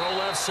 Throw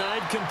left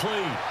side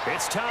complete.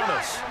 It's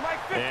Thomas.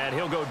 And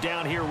he'll go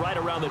down here right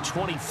around the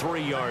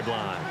 23-yard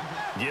line.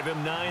 Give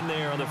him 9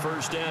 there on the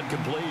first down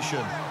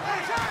completion.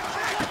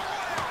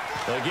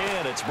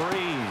 Again, it's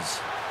Breeze.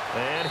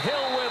 And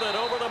Hill with it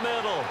over the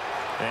middle.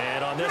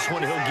 And on this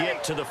one, he'll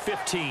get to the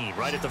 15,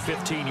 right at the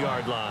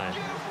 15-yard line.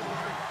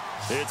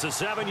 It's a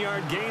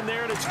 7-yard gain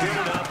there, and it's good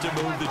enough to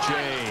move the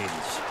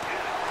chains.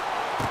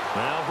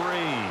 Now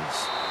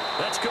Breeze.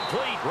 That's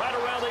complete right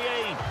around the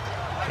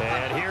 8.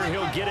 And here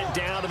he'll get it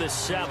down to the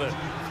 7.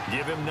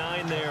 Give him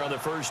 9 there on the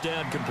first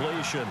down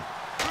completion.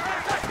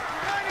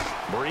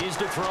 Breeze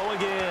to throw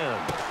again.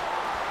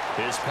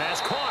 His pass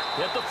caught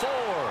at the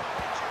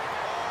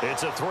 4.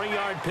 It's a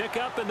 3-yard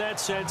pickup, and that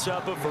sets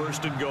up a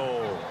 1st and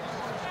goal.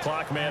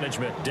 Clock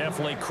management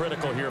definitely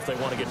critical here if they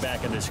want to get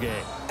back in this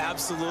game.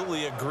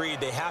 Absolutely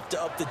agreed. They have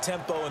to up the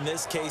tempo in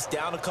this case,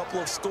 down a couple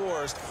of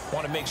scores.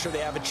 Want to make sure they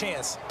have a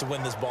chance to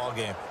win this ball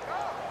game.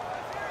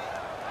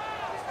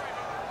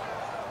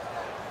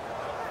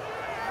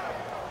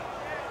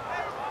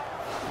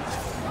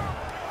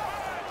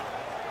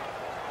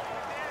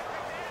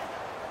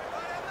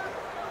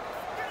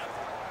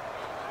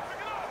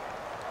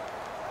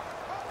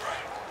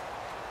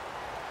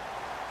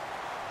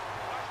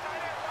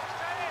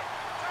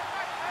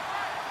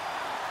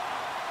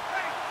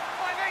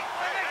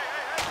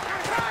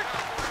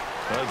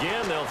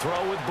 Again, they'll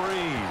throw with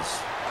Breeze.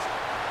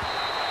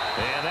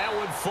 And that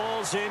one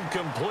falls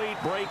incomplete,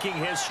 breaking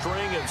his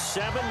string of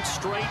 7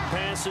 straight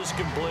passes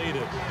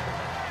completed.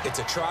 It's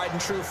a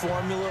tried-and-true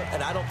formula,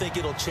 and I don't think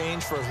it'll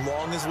change for as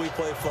long as we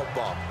play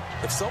football.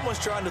 If someone's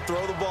trying to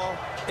throw the ball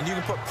and you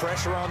can put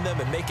pressure on them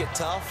and make it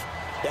tough,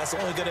 that's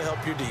only going to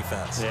help your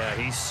defense. Yeah,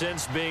 he's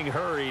since being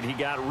hurried. He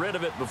got rid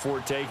of it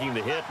before taking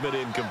the hit, but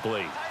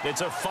incomplete.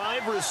 It's a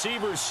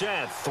 5-receiver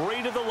set,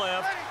 3 to the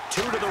left,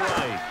 2 to the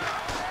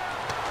right.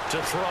 To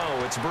throw,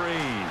 it's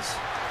Breeze.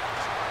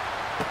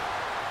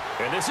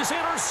 And this is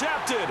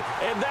intercepted,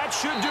 and that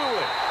should do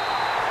it.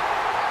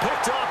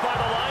 Picked off by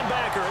the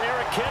linebacker,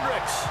 Eric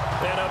Kendricks.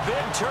 And a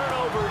big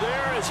turnover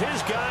there as his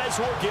guys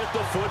will get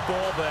the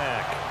football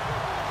back.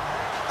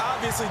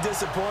 Obviously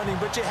disappointing,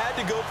 but you had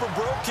to go for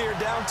broke here,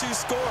 down 2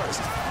 scores.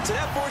 So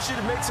that forced you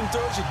to make some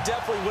throws you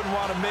definitely wouldn't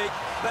want to make.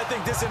 And I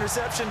think this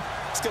interception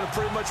is going to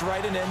pretty much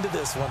write an end to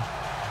this one.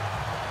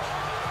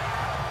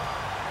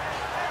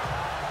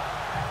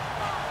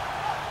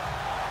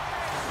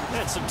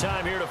 And some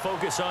time here to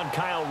focus on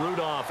Kyle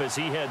Rudolph as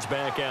he heads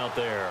back out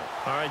there.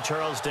 All right,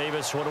 Charles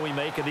Davis, what do we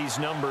make of these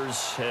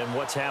numbers and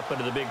what's happened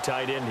to the big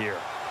tight end here?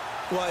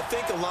 Well, I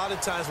think a lot of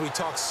times we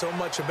talk so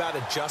much about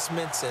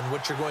adjustments and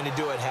what you're going to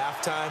do at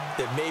halftime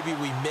that maybe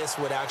we miss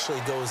what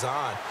actually goes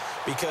on,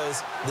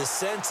 because the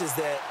sense is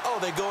that, oh,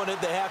 they go in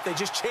at the half, they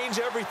just change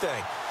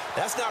everything.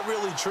 That's not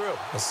really true.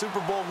 A Super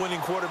Bowl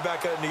winning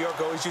quarterback out of New York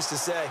always used to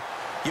say,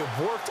 you've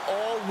worked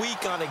all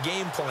week on a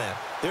game plan.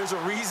 There's a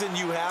reason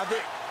you have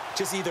it.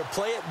 Just either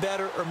play it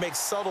better or make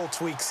subtle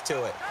tweaks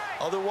to it.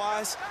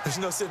 Otherwise, there's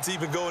no sense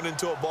even going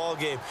into a ball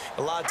game.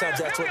 A lot of times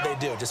that's what they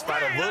do. Just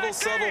find a little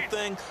subtle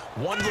thing,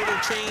 one little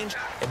change,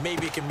 and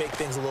maybe it can make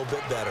things a little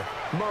bit better.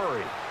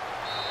 Murray.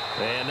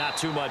 And not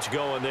too much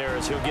going there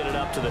as he'll get it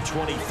up to the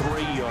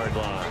 23-yard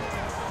line.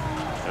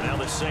 And now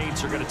the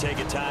Saints are going to take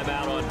a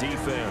timeout on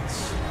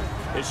defense.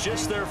 It's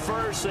just their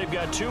first. They've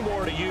got 2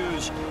 more to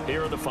use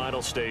here in the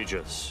final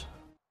stages.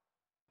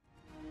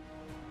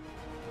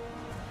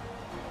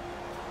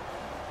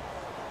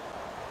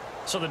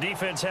 So the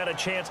defense had a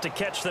chance to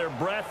catch their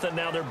breath, and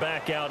now they're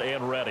back out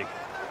and ready.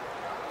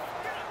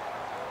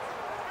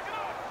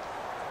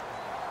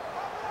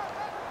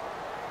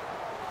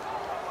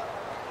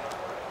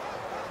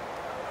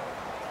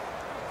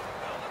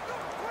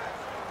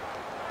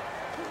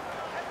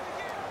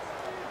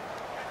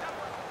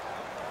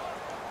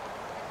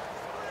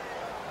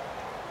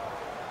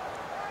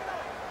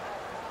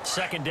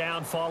 Second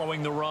down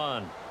following the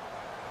run.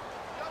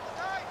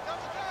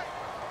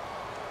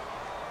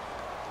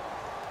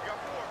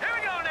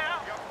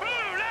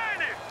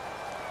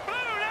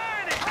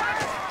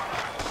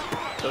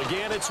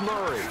 Again, it's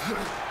Murray.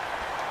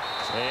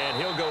 And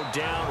he'll go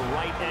down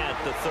right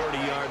at the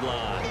 30-yard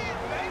line.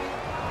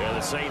 And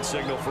the Saints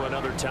signal for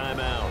another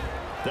timeout.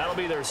 That'll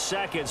be their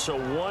second, so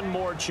one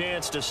more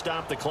chance to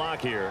stop the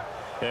clock here,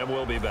 and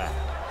we'll be back.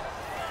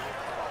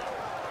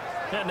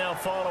 And now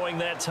following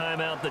that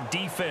timeout, the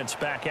defense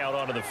back out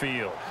onto the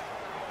field.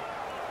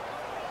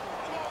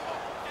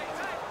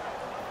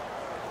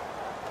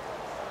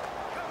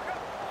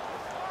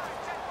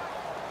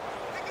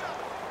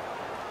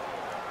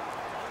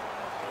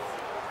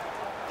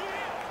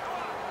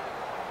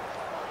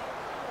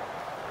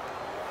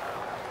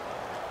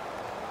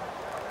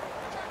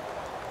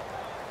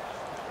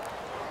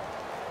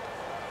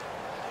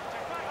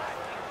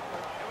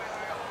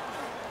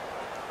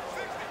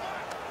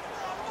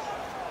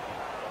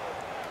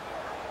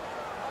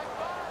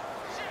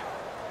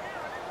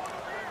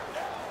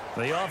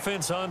 The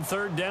offense on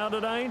third down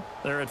tonight,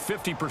 they're at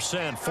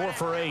 50%, 4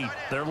 for 8.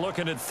 They're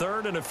looking at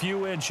third and a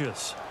few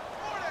inches.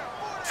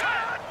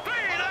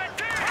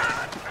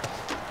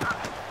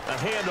 A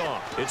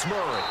handoff. It's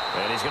Murray.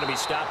 And he's going to be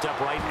stopped up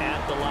right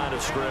at the line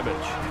of scrimmage.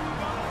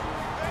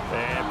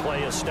 And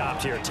play is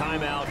stopped here.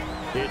 Timeout.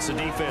 It's the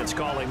defense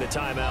calling the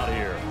timeout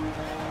here.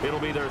 It'll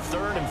be their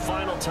third and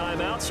final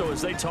timeout, so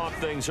as they talk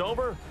things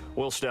over,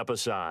 we'll step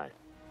aside.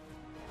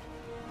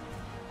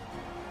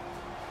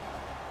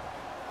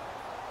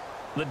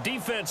 The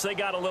defense, they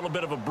got a little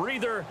bit of a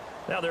breather.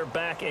 Now they're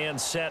back and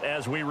set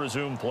as we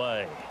resume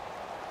play.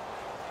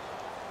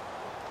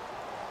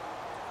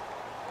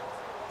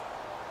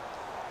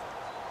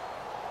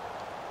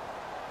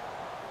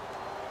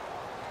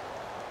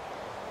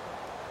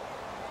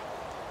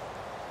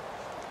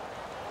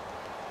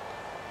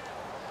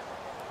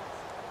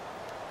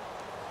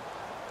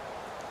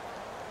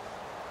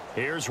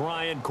 Here's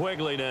Ryan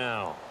Quigley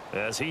now,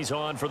 as he's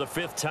on for the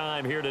 5th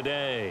time here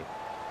today.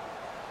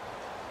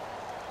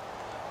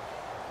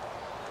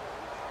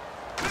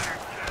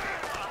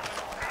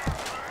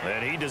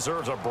 And he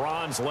deserves a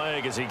bronze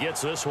leg as he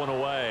gets this one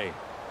away.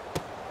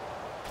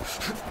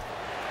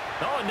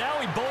 Oh, and now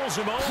he bowls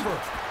him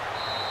over.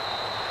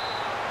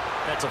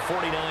 That's a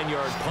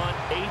 49-yard punt,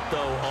 8 though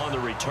on the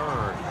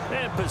return.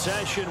 And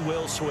possession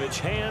will switch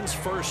hands,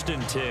 1st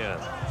and 10.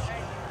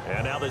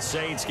 And now the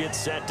Saints get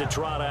set to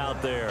trot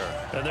out there.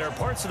 And there are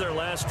parts of their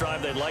last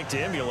drive they'd like to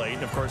emulate.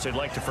 And, of course, they'd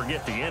like to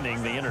forget the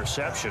ending, the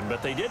interception.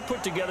 But they did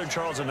put together,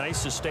 Charles, a nice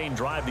sustained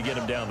drive to get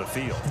him down the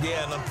field.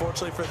 Yeah, and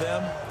unfortunately for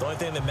them, the only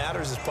thing that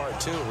matters is part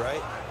 2,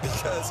 right?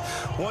 Because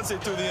once they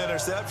threw the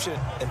interception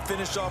and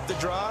finished off the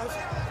drive,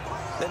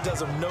 that does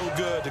them no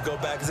good to go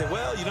back and say,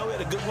 well, you know, we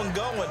had a good one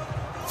going.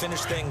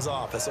 Finish things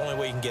off. That's the only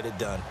way you can get it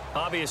done.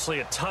 Obviously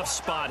a tough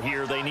spot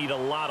here. They need a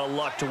lot of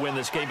luck to win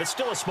this game, but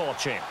still a small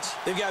chance.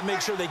 They've got to make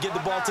sure they get the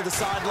ball to the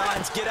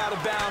sidelines, get out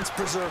of bounds,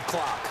 preserve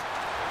clock.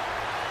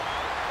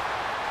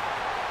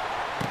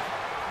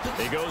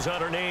 He goes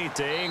underneath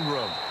to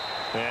Ingram,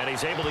 and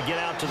he's able to get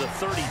out to the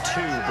 32,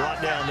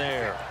 brought down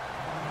there.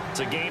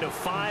 It's a gain of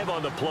 5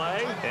 on the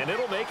play, and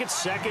it'll make it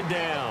 2nd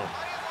down.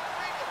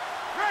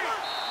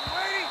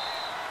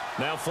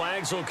 Now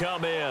flags will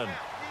come in.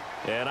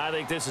 And I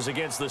think this is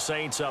against the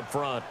Saints up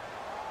front.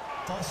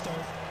 False start,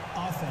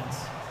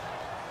 offense.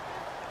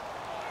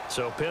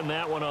 So pin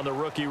that one on the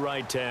rookie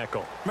right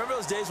tackle. Remember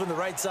those days when the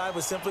right side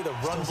was simply the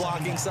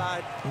run-blocking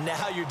side?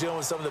 Now you're dealing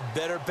with some of the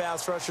better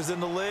pass rushers in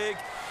the league.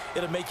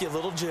 It'll make you a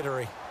little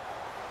jittery.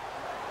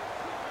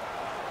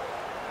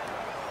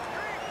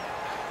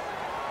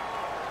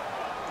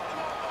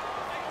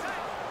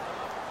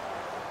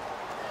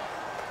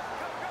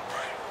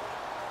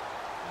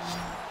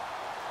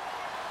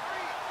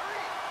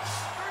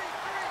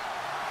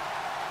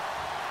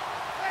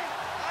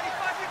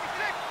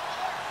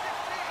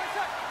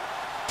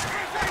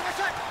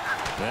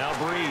 Now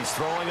Breeze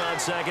throwing on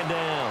 2nd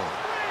down.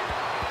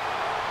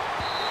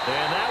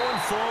 And that one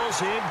falls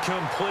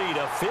incomplete.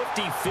 A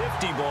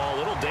 50-50 ball.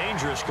 A little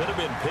dangerous. Could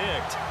have been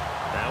picked.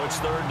 Now it's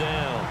 3rd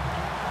down.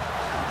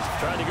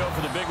 Trying to go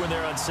for the big one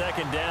there on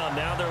 2nd down.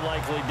 Now they're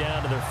likely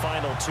down to their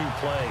final 2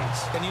 plays.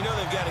 And you know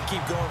they've got to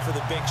keep going for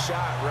the big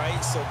shot, right?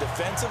 So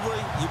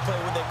defensively, you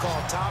play what they call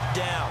top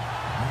down.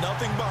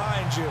 Nothing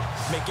behind you.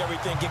 Make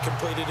everything get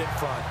completed in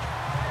front.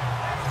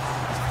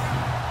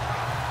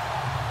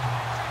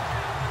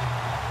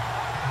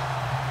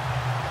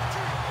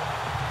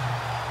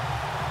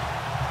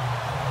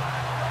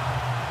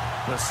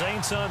 The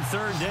Saints on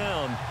 3rd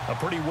down. A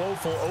pretty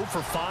woeful 0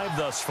 for 5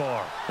 thus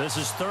far. This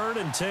is 3rd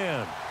and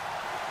 10.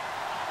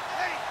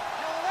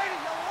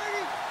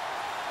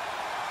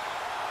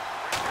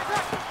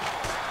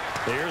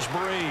 Here's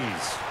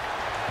Breeze.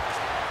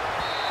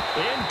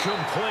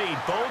 Incomplete.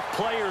 Both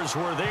players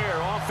were there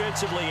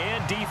offensively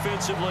and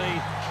defensively,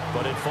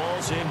 but it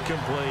falls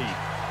incomplete.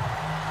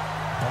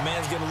 My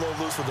man's getting a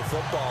little loose with the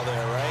football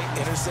there, right?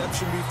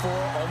 Interception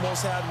before,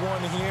 almost had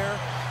one here.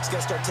 He's got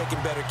to start taking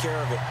better care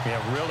of it.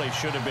 Yeah, really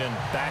should have been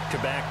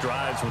back-to-back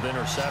drives with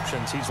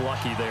interceptions. He's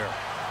lucky there.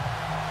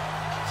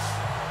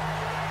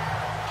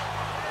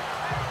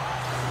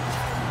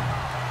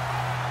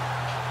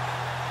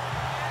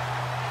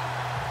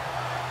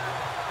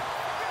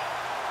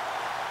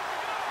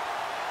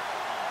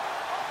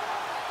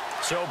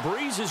 So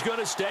Breeze is going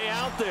to stay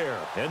out there,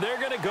 and they're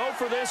going to go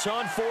for this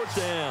on 4th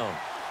down.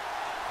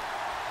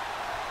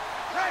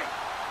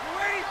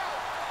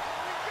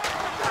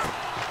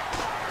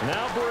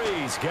 Now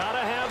Breeze, got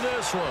to have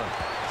this one.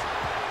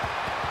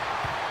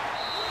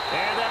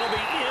 And that'll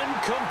be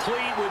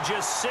incomplete with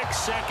just 6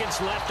 seconds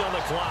left on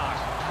the clock.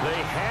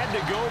 They had to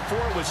go for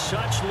it with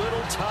such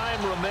little time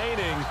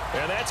remaining,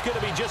 and that's going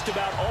to be just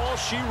about all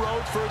she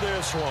wrote for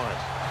this one.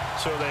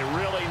 So they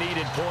really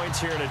needed points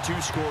here in a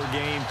 2-score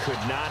game.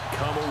 Could not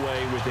come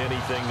away with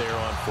anything there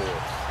on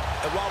 4th.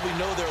 And while we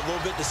know they're a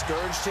little bit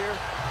discouraged here,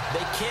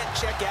 they can't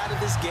check out of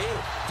this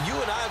game. You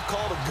and I have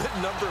called a good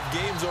number of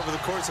games over the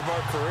course of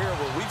our career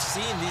where we've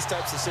seen these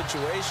types of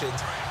situations.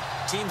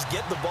 Teams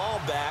get the ball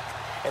back,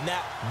 and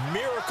that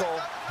miracle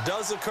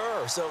does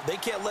occur. So they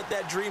can't let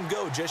that dream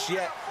go just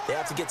yet. They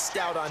have to get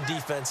stout on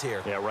defense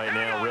here. Yeah, right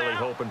now really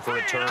hoping for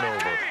a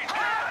turnover.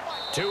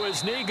 To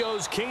his knee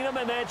goes Keenum,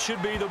 and that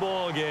should be the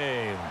ball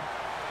game.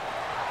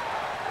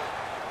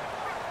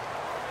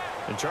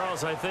 And,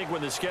 Charles, I think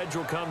when the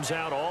schedule comes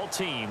out, all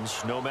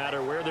teams, no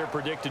matter where they're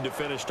predicted to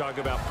finish, talk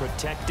about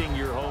protecting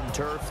your home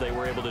turf. They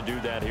were able to do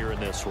that here in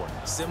this one.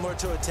 Similar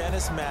to a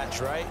tennis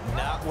match, right?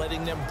 Not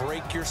letting them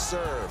break your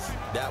serve.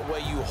 That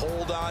way you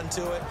hold on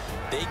to it.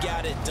 They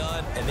got it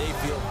done, and they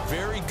feel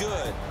very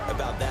good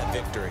about that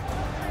victory.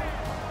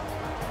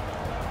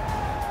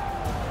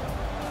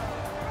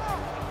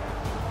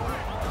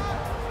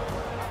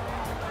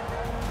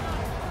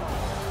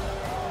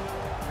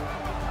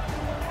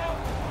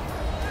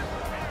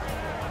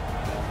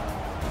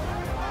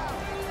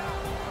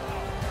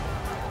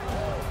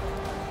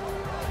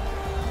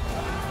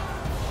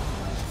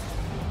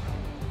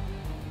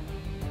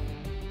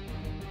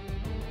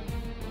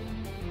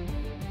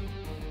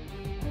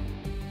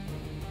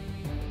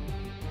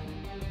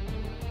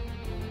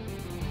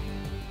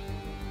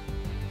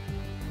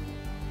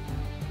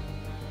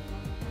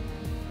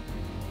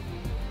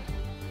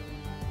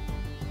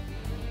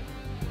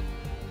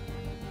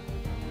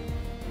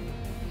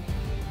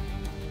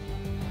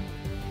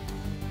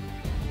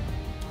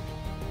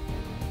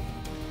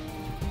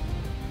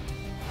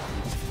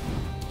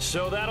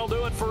 So that'll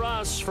do it for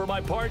us. For my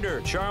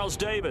partner, Charles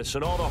Davis,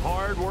 and all the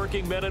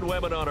hard-working men and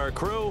women on our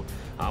crew,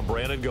 I'm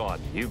Brandon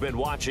Gaudin. You've been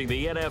watching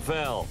the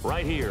NFL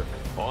right here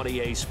on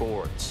EA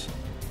Sports.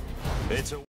 It's a